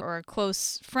family or a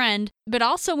close friend, but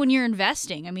also when you're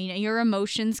investing, I mean, your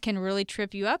emotions can really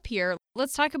trip you up here.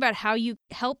 Let's talk about how you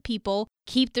help people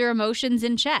keep their emotions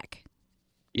in check.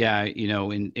 Yeah,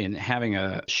 in having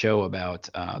a show about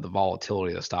the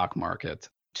volatility of the stock market,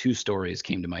 two stories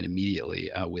came to mind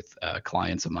immediately with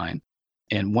clients of mine.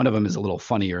 And one of them is a little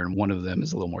funnier and one of them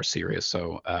is a little more serious.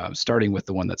 So starting with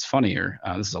the one that's funnier,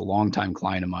 this is a longtime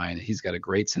client of mine. He's got a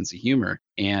great sense of humor.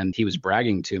 And he was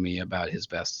bragging to me about his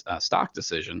best stock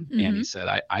decision. Mm-hmm. And he said,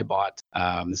 I bought,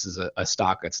 this is a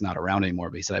stock that's not around anymore,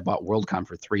 but he said, I bought WorldCom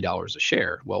for $3 a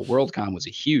share. Well, WorldCom was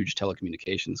a huge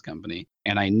telecommunications company.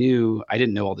 And I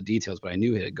didn't know all the details, but I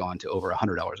knew it had gone to over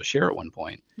 $100 a share at one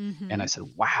point. Mm-hmm. And I said,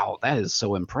 wow, that is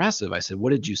so impressive. I said,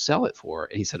 what did you sell it for?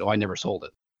 And he said, I never sold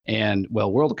it. And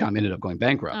well, WorldCom ended up going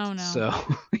bankrupt. Oh, no. So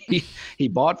he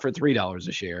bought for $3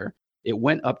 a share. It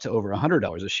went up to over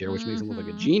 $100 a share, which makes him look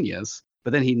like a genius.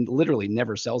 But then he literally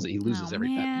never sells it. He loses every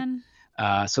penny.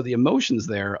 So the emotions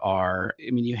there are,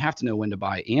 I mean, you have to know when to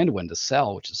buy and when to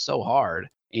sell, which is so hard.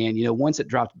 And, once it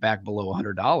dropped back below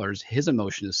 $100, his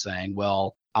emotion is saying,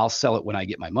 well, I'll sell it when I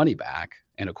get my money back.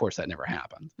 And of course, that never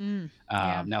happened.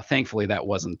 Now, thankfully, that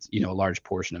wasn't, a large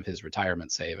portion of his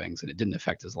retirement savings, and it didn't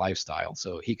affect his lifestyle.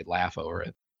 So he could laugh over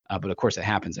it. But of course, it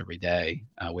happens every day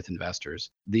with investors.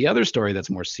 The other story that's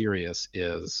more serious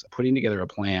is putting together a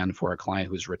plan for a client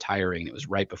who's retiring. It was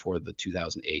right before the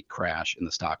 2008 crash in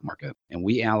the stock market. And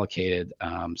we allocated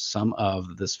some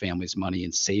of this family's money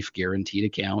in safe guaranteed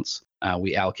accounts.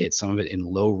 We allocate some of it in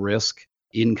low risk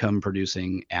income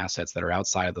producing assets that are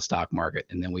outside of the stock market.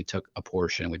 And then we took a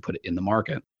portion and we put it in the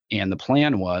market. And the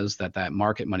plan was that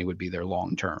market money would be there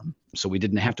long term. So we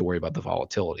didn't have to worry about the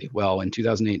volatility. Well, in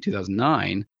 2008,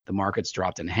 2009, the markets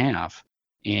dropped in half.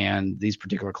 And these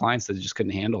particular clients, they just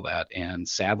couldn't handle that. And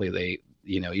sadly, they,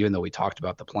 even though we talked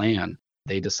about the plan,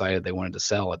 they decided they wanted to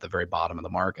sell at the very bottom of the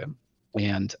market.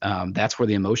 And that's where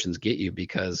the emotions get you,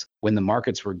 because when the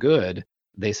markets were good,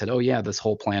 they said, oh, yeah, this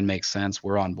whole plan makes sense.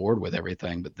 We're on board with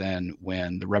everything. But then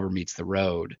when the rubber meets the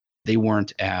road, they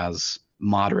weren't as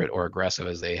moderate or aggressive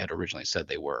as they had originally said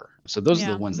they were. So those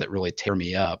are the ones that really tear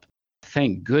me up.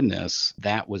 Thank goodness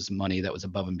that was money that was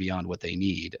above and beyond what they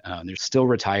need. They're still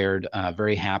retired,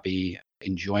 very happy,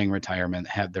 enjoying retirement,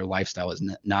 have their lifestyle has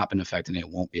not been affected, and it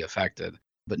won't be affected.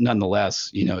 But nonetheless,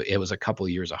 it was a couple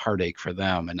of years of heartache for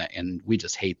them. And we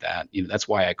just hate that. That's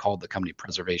why I called the company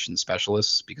Preservation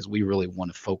Specialists, because we really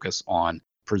want to focus on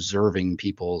preserving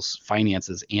people's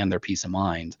finances and their peace of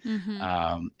mind.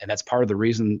 And that's part of the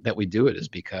reason that we do it, is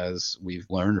because we've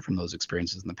learned from those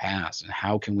experiences in the past. And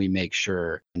how can we make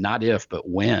sure, not if, but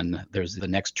when there's the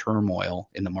next turmoil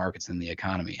in the markets and the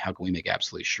economy, how can we make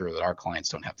absolutely sure that our clients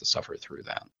don't have to suffer through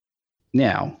that?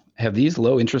 Now, have these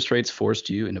low interest rates forced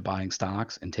you into buying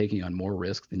stocks and taking on more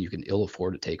risk than you can ill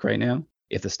afford to take right now?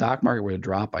 If the stock market were to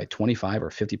drop by 25 or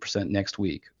 50% next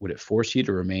week, would it force you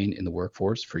to remain in the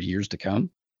workforce for years to come?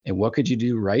 And what could you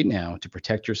do right now to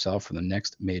protect yourself from the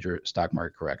next major stock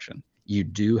market correction? You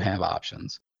do have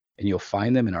options, and you'll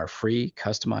find them in our free,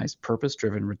 customized,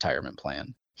 purpose-driven retirement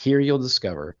plan. Here you'll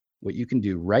discover what you can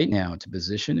do right now to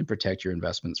position and protect your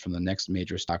investments from the next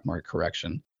major stock market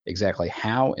correction, exactly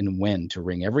how and when to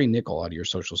wring every nickel out of your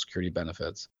Social Security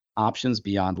benefits, options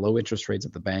beyond low interest rates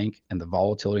at the bank and the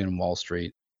volatility on Wall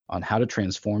Street, on how to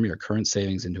transform your current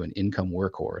savings into an income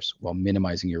workhorse while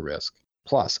minimizing your risk,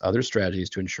 plus other strategies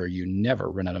to ensure you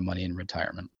never run out of money in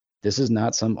retirement. This is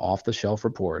not some off-the-shelf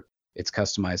report. It's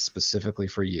customized specifically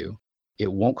for you.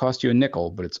 It won't cost you a nickel,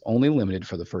 but it's only limited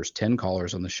for the first 10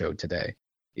 callers on the show today.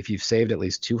 If you've saved at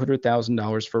least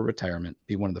 $200,000 for retirement,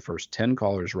 be one of the first 10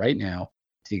 callers right now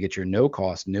to get your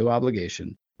no-cost,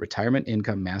 no-obligation Retirement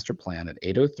Income Master Plan at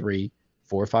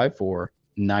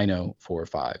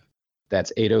 803-454-9045.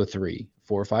 That's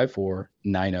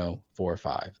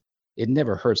 803-454-9045. It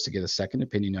never hurts to get a second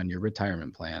opinion on your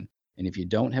retirement plan. And if you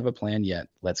don't have a plan yet,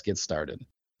 let's get started.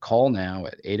 Call now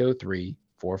at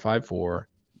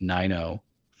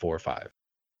 803-454-9045.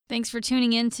 Thanks for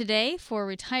tuning in today for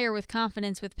Retire with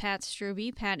Confidence with Pat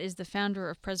Strube. Pat is the founder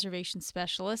of Preservation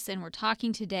Specialists, and we're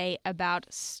talking today about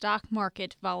stock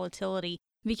market volatility.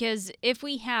 Because if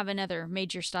we have another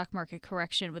major stock market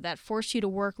correction, would that force you to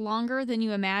work longer than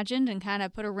you imagined and kind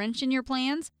of put a wrench in your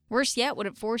plans? Worse yet, would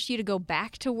it force you to go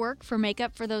back to work for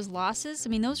makeup for those losses? I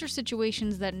mean, those are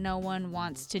situations that no one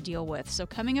wants to deal with. So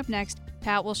coming up next,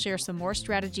 Pat will share some more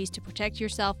strategies to protect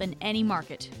yourself in any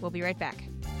market. We'll be right back.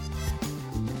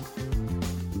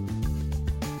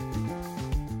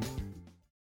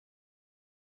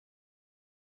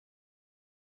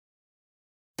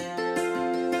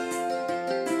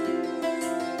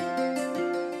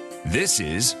 This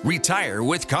is Retire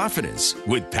with Confidence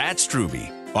with Pat Strube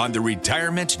on the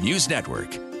Retirement News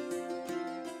Network.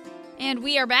 And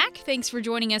we are back. Thanks for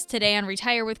joining us today on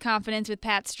Retire with Confidence with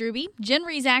Pat Strube. Jen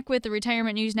Rezac with the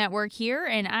Retirement News Network here,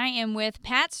 and I am with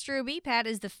Pat Strube. Pat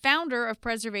is the founder of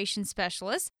Preservation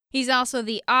Specialists. He's also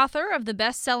the author of the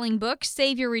best-selling book,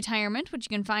 Save Your Retirement, which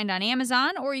you can find on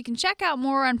Amazon, or you can check out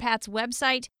more on Pat's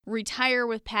website,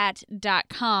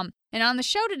 retirewithpat.com. And on the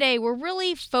show today, we're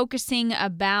really focusing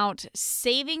about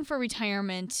saving for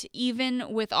retirement,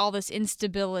 even with all this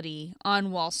instability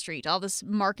on Wall Street, all this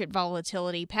market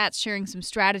volatility. Pat's sharing some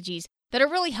strategies that are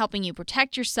really helping you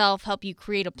protect yourself, help you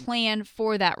create a plan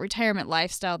for that retirement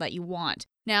lifestyle that you want.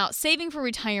 Now, saving for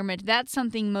retirement, that's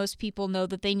something most people know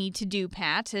that they need to do,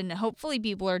 Pat, and hopefully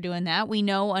people are doing that. We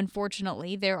know,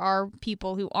 unfortunately, there are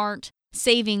people who aren't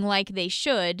saving like they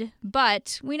should,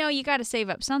 but we know you got to save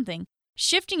up something.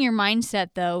 Shifting your mindset,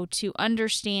 though, to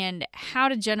understand how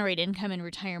to generate income in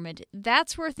retirement,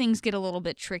 that's where things get a little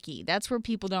bit tricky. That's where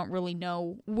people don't really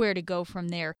know where to go from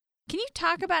there. Can you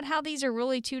talk about how these are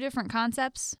really two different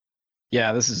concepts?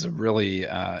 Yeah, this is a really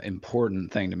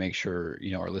important thing to make sure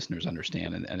our listeners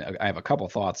understand, and I have a couple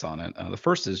thoughts on it. The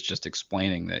first is just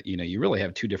explaining that you really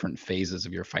have two different phases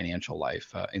of your financial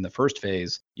life. In the first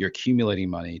phase, you're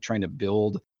accumulating money, trying to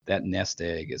build that nest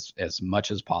egg as much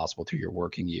as possible through your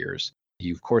working years.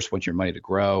 You of course want your money to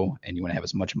grow, and you want to have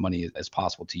as much money as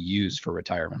possible to use for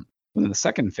retirement. And then the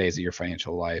second phase of your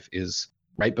financial life is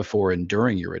right before and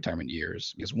during your retirement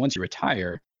years, because once you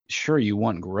retire, sure, you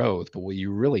want growth, but what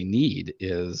you really need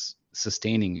is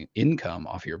sustaining income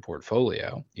off your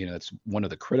portfolio. It's one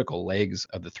of the critical legs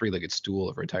of the three-legged stool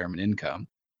of retirement income.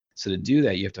 So to do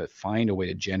that, you have to find a way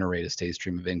to generate a steady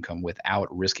stream of income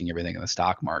without risking everything in the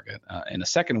stock market. And a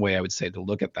second way I would say to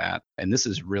look at that, and this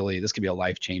could be a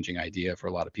life-changing idea for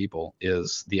a lot of people,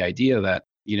 is the idea that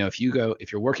if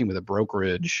you're working with a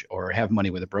brokerage or have money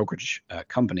with a brokerage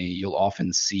company, you'll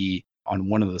often see on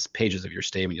one of those pages of your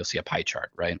statement, you'll see a pie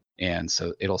chart, right? And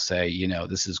so it'll say,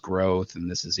 this is growth and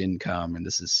this is income and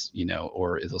this is,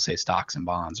 or it'll say stocks and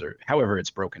bonds or however it's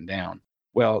broken down.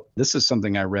 Well, this is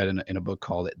something I read in a book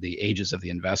called The Ages of the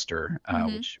Investor,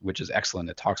 which is excellent.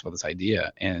 It talks about this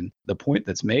idea. And the point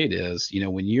that's made is,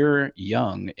 when you're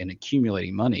young and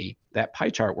accumulating money, that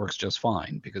pie chart works just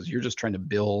fine because you're just trying to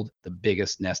build the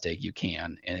biggest nest egg you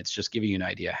can. And it's just giving you an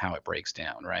idea how it breaks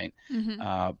down, right?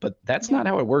 But that's not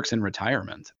how it works in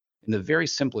retirement. In the very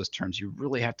simplest terms, you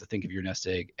really have to think of your nest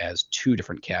egg as two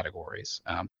different categories.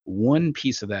 One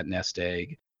piece of that nest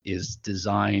egg is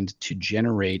designed to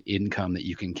generate income that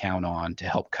you can count on to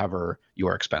help cover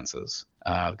your expenses.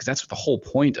 Because that's the whole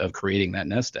point of creating that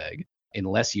nest egg,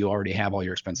 unless you already have all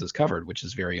your expenses covered, which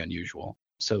is very unusual.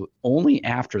 So only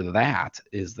after that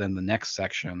is then the next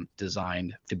section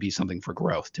designed to be something for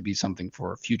growth, to be something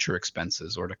for future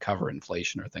expenses or to cover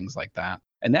inflation or things like that.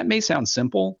 And that may sound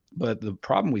simple, but the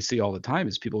problem we see all the time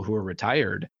is people who are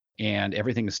retired and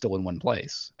everything is still in one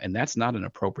place. And that's not an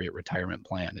appropriate retirement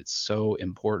plan. It's so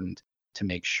important to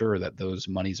make sure that those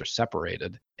monies are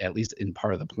separated, at least in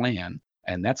part of the plan.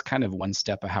 And that's kind of one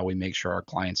step of how we make sure our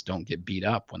clients don't get beat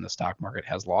up when the stock market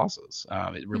has losses.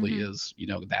 It really is,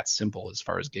 that simple as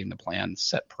far as getting the plan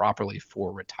set properly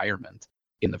for retirement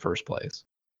in the first place.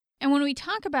 And when we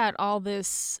talk about all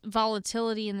this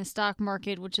volatility in the stock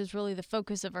market, which is really the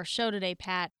focus of our show today,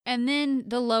 Pat, and then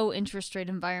the low interest rate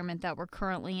environment that we're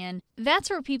currently in,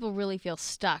 that's where people really feel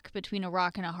stuck between a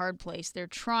rock and a hard place. They're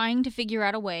trying to figure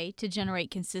out a way to generate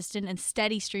consistent and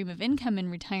steady stream of income in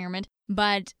retirement.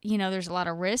 But, there's a lot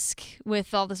of risk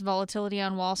with all this volatility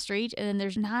on Wall Street, and then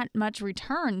there's not much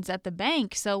returns at the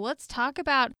bank. So let's talk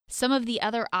about some of the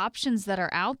other options that are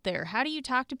out there. How do you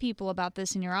talk to people about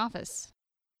this in your office?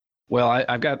 Well,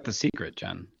 I've got the secret,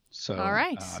 Jen. So all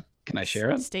right. Can I share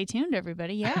it? Stay tuned,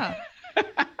 everybody. Yeah.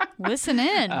 Listen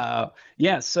in.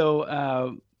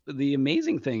 So the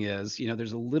amazing thing is,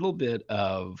 there's a little bit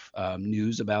of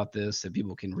news about this that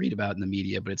people can read about in the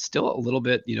media, but it's still a little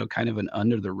bit, kind of an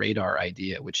under the radar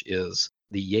idea, which is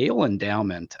the Yale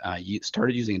Endowment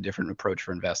started using a different approach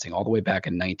for investing all the way back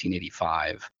in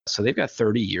 1985. So they've got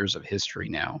 30 years of history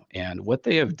now. And what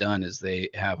they have done is they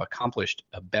have accomplished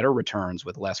better returns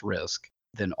with less risk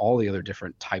than all the other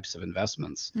different types of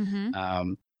investments.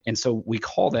 And so we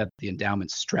call that the endowment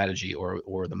strategy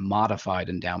or the modified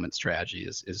endowment strategy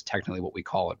is technically what we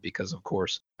call it, because of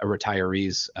course a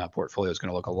retiree's portfolio is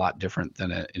going to look a lot different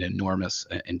than an enormous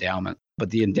endowment.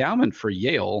 But the endowment for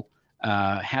Yale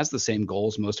has the same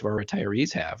goals most of our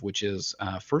retirees have, which is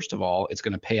first of all, it's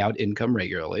going to pay out income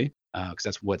regularly because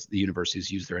that's what the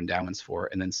universities use their endowments for.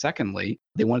 And then secondly,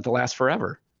 they want it to last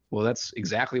forever. Well, that's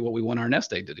exactly what we want our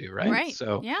nest egg to do, right? Right.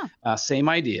 So yeah. Same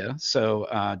idea. So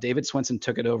David Swensen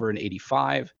took it over in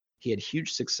 85. He had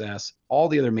huge success. All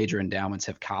the other major endowments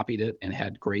have copied it and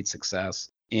had great success.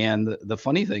 And the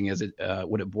funny thing is,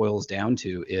 what it boils down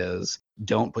to is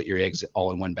don't put your eggs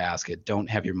all in one basket. Don't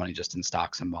have your money just in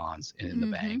stocks and bonds and in the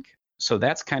bank. So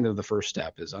that's kind of the first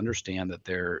step, is understand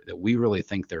that we really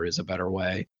think there is a better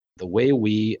way.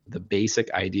 The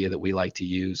basic idea that we like to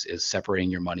use is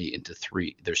separating your money into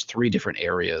three. There's three different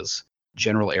areas,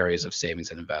 general areas of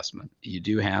savings and investment. You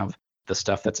do have the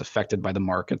stuff that's affected by the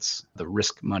markets, the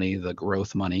risk money, the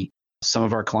growth money. Some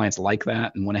of our clients like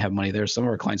that and want to have money there. Some of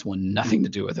our clients want nothing to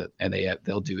do with it, and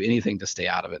they'll do anything to stay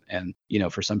out of it. And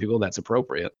for some people that's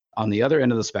appropriate. On the other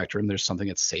end of the spectrum, there's something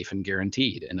that's safe and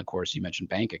guaranteed. And of course, you mentioned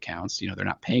bank accounts. They're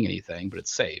not paying anything, but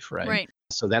it's safe, right? Right.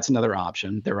 So that's another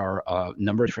option. There are a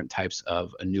number of different types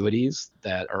of annuities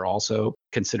that are also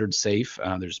considered safe.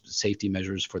 There's safety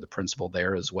measures for the principal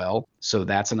there as well. So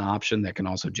that's an option that can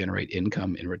also generate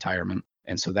income in retirement.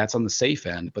 And so that's on the safe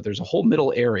end, but there's a whole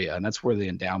middle area, and that's where the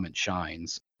endowment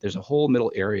shines. There's a whole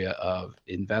middle area of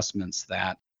investments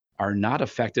that are not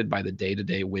affected by the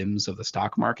day-to-day whims of the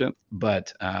stock market,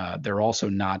 but they're also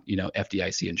not,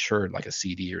 FDIC insured like a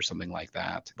CD or something like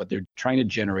that, but they're trying to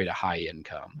generate a high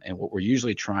income. And what we're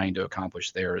usually trying to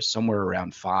accomplish there is somewhere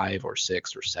around 5 or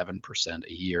 6 or 7%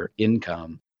 a year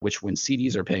income, which when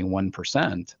CDs are paying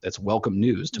 1%, that's welcome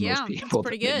news to most people. That's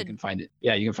pretty good. You can find it.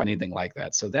 Yeah, you can find anything like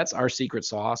that. So that's our secret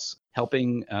sauce,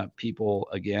 helping people,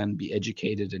 again, be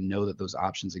educated and know that those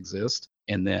options exist,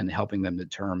 and then helping them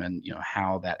determine,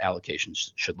 how that allocation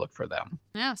should look for them.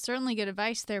 Yeah, certainly good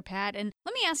advice there, Pat. And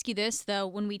let me ask you this, though,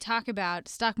 when we talk about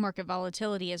stock market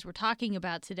volatility, as we're talking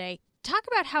about today, talk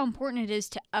about how important it is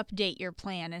to update your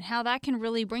plan and how that can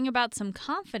really bring about some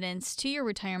confidence to your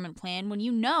retirement plan when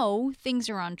you know things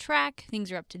are on track,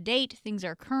 things are up to date, things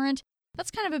are current.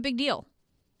 That's kind of a big deal.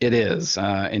 It is.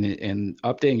 And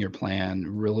updating your plan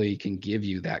really can give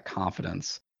you that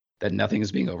confidence that nothing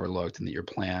is being overlooked and that your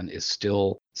plan is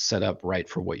still set up right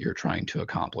for what you're trying to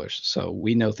accomplish. So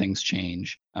we know things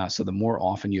change. So the more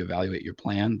often you evaluate your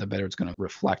plan, the better it's going to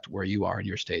reflect where you are in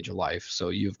your stage of life. So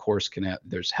you, of course,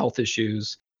 there's health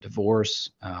issues, divorce,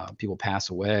 people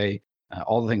pass away,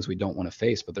 all the things we don't want to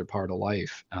face, but they're part of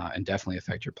life and definitely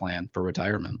affect your plan for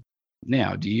retirement.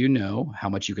 Now, do you know how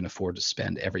much you can afford to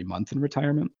spend every month in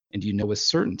retirement? And do you know with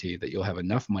certainty that you'll have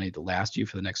enough money to last you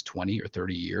for the next 20 or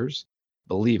 30 years?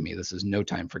 Believe me, this is no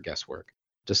time for guesswork.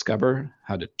 Discover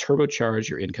how to turbocharge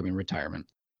your income in retirement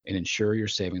and ensure your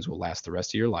savings will last the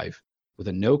rest of your life with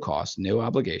a no-cost,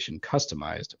 no-obligation,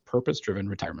 customized, purpose-driven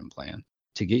retirement plan.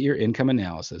 To get your income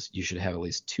analysis, you should have at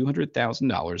least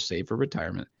 $200,000 saved for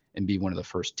retirement and be one of the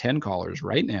first 10 callers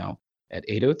right now at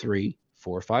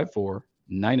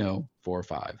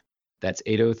 803-454-9045. That's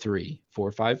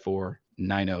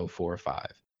 803-454-9045.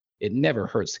 It never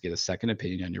hurts to get a second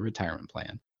opinion on your retirement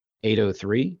plan.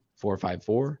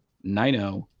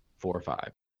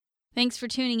 803-454-9045. Thanks for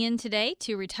tuning in today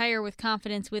to Retire with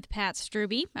Confidence with Pat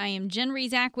Strube. I am Jen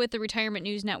Rezac with the Retirement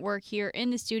News Network here in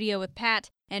the studio with Pat.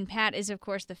 And Pat is, of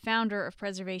course, the founder of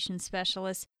Preservation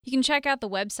Specialists. You can check out the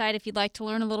website if you'd like to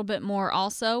learn a little bit more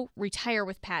also,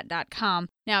 retirewithpat.com.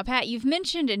 Now, Pat, you've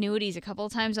mentioned annuities a couple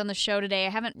of times on the show today. I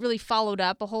haven't really followed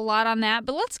up a whole lot on that,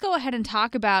 but let's go ahead and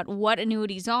talk about what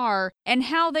annuities are and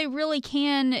how they really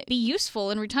can be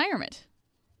useful in retirement.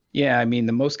 Yeah, I mean,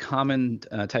 the most common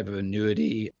type of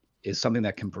annuity is something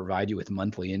that can provide you with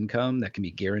monthly income that can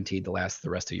be guaranteed to last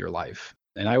the rest of your life.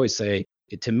 And I always say,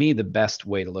 to me, the best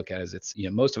way to look at it is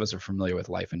most of us are familiar with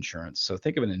life insurance. So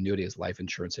think of an annuity as life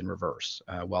insurance in reverse.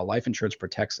 While life insurance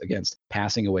protects against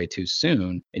passing away too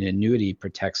soon, an annuity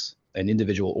protects an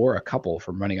individual or a couple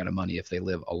from running out of money if they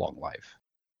live a long life.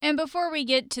 And before we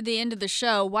get to the end of the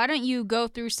show, why don't you go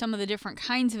through some of the different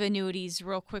kinds of annuities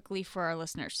real quickly for our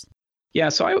listeners? Yeah,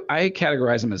 so I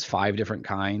categorize them as 5 different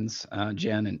kinds,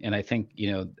 Jen. And I think,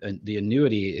 the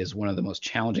annuity is one of the most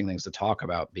challenging things to talk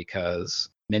about because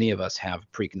many of us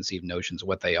have preconceived notions of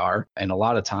what they are. And a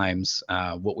lot of times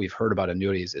what we've heard about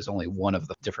annuities is only one of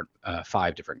the different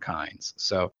 5 different kinds.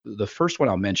 So the first one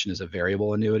I'll mention is a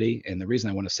variable annuity. And the reason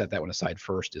I want to set that one aside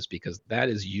first is because that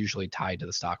is usually tied to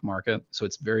the stock market. So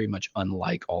it's very much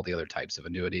unlike all the other types of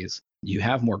annuities. You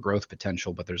have more growth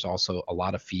potential, but there's also a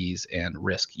lot of fees and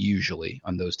risk usually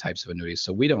on those types of annuities.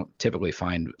 So we don't typically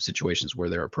find situations where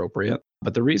they're appropriate.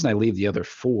 But the reason I leave the other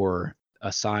 4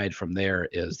 aside from there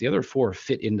is the other 4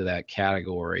 fit into that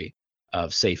category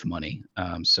of safe money.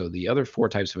 So the other 4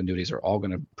 types of annuities are all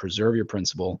going to preserve your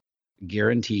principal,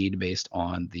 guaranteed based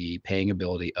on the paying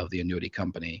ability of the annuity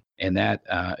company. And that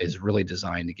is really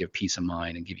designed to give peace of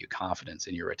mind and give you confidence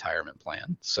in your retirement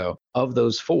plan. So of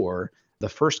those 4, the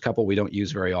first couple we don't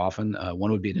use very often.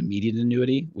 One would be an immediate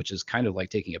annuity, which is kind of like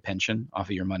taking a pension off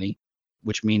of your money,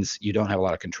 which means you don't have a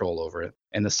lot of control over it.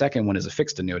 And the second one is a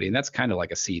fixed annuity, and that's kind of like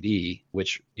a CD,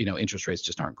 which, interest rates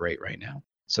just aren't great right now.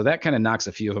 So that kind of knocks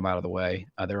a few of them out of the way.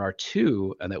 There are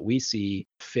 2 that we see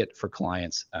fit for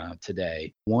clients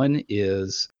today. One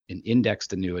is an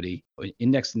indexed annuity. An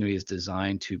indexed annuity is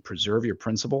designed to preserve your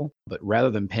principal, but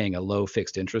rather than paying a low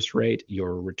fixed interest rate,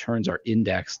 your returns are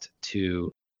indexed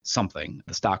to something,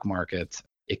 the stock market.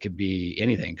 It could be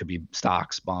anything. It could be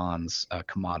stocks, bonds,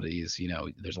 commodities.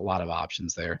 There's a lot of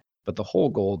options there. But the whole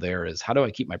goal there is, how do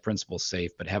I keep my principal safe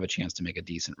but have a chance to make a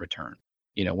decent return?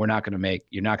 You're not going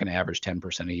to average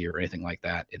 10% a year or anything like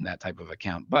that in that type of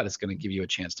account, but it's going to give you a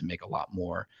chance to make a lot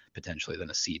more potentially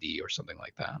than a CD or something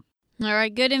like that. All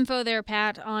right, good info there,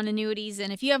 Pat, on annuities.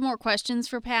 And if you have more questions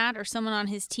for Pat or someone on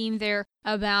his team there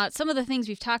about some of the things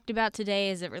we've talked about today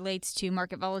as it relates to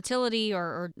market volatility,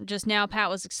 or just now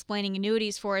Pat was explaining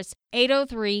annuities for us,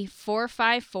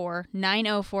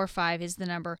 803-454-9045 is the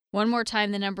number. One more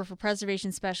time, the number for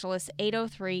preservation specialists,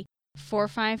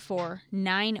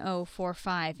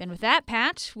 803-454-9045. And with that,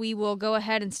 Pat, we will go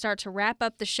ahead and start to wrap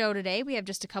up the show today. We have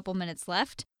just a couple minutes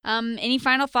left. Any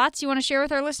final thoughts you want to share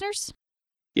with our listeners?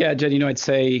 Yeah, Jen, I'd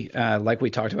say, like we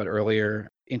talked about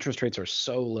earlier, interest rates are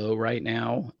so low right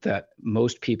now that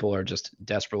most people are just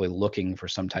desperately looking for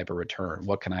some type of return.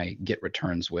 What can I get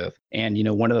returns with? And,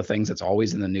 one of the things that's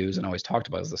always in the news and always talked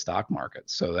about is the stock market.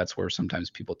 So that's where sometimes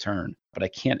people turn. But I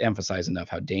can't emphasize enough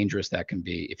how dangerous that can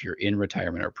be if you're in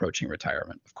retirement or approaching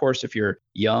retirement. Of course, if you're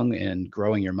young and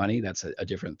growing your money, that's a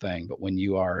different thing. But when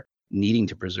you are needing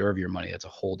to preserve your money, that's a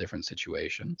whole different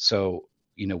situation. So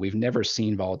we've never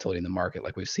seen volatility in the market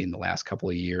like we've seen the last couple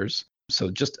of years.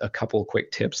 So just a couple of quick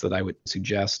tips that I would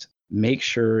suggest. Make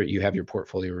sure you have your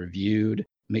portfolio reviewed.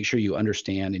 Make sure you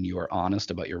understand and you are honest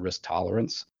about your risk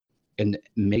tolerance. And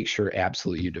make sure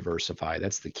absolutely you diversify.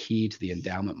 That's the key to the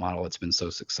endowment model that's been so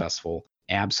successful.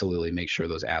 Absolutely make sure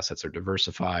those assets are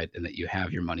diversified and that you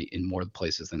have your money in more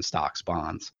places than stocks,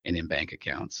 bonds, and in bank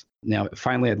accounts. Now,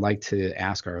 finally, I'd like to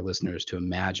ask our listeners to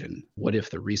imagine, what if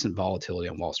the recent volatility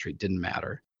on Wall Street didn't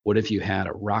matter? What if you had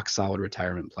a rock-solid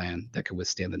retirement plan that could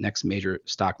withstand the next major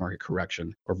stock market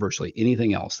correction or virtually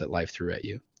anything else that life threw at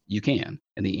you? You can,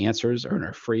 and the answers are in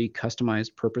our free,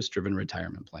 customized, purpose-driven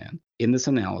retirement plan. In this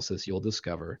analysis, you'll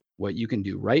discover what you can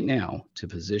do right now to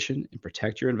position and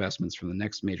protect your investments from the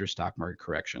next major stock market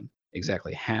correction,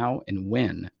 exactly how and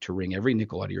when to wring every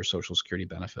nickel out of your Social Security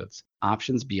benefits,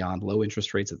 options beyond low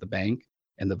interest rates at the bank,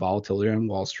 and the volatility on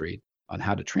Wall Street on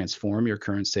how to transform your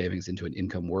current savings into an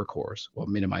income workhorse while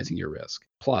minimizing your risk,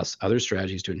 plus other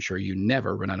strategies to ensure you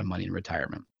never run out of money in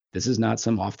retirement. This is not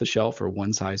some off-the-shelf or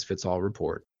one-size-fits-all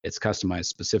report. It's customized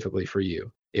specifically for you.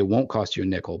 It won't cost you a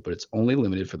nickel, but it's only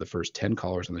limited for the first 10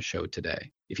 callers on the show today.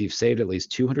 If you've saved at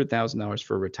least $200,000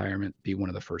 for retirement, be one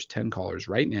of the first 10 callers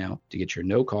right now to get your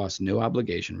no-cost,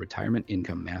 no-obligation retirement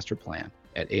income master plan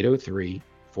at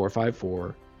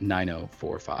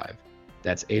 803-454-9045.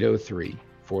 That's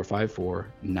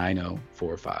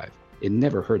 803-454-9045. It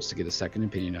never hurts to get a second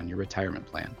opinion on your retirement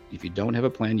plan. If you don't have a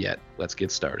plan yet, let's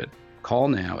get started. Call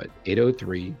now at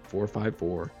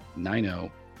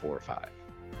 803-454-9045.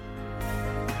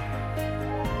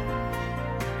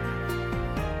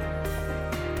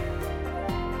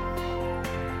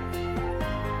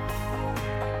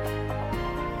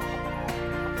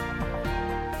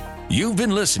 You've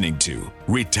been listening to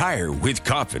Retire with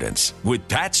Confidence with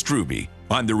Pat Strube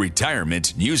on the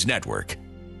Retirement News Network.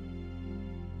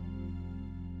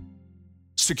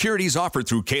 Securities offered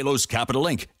through Kalos Capital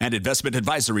Inc. and investment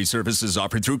advisory services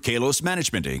offered through Kalos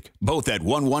Management Inc. Both at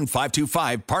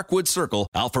 11525 Parkwood Circle,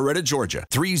 Alpharetta, Georgia,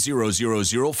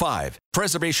 30005.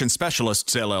 Preservation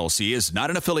Specialists LLC is not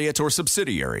an affiliate or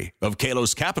subsidiary of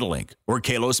Kalos Capital Inc. or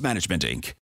Kalos Management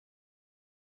Inc.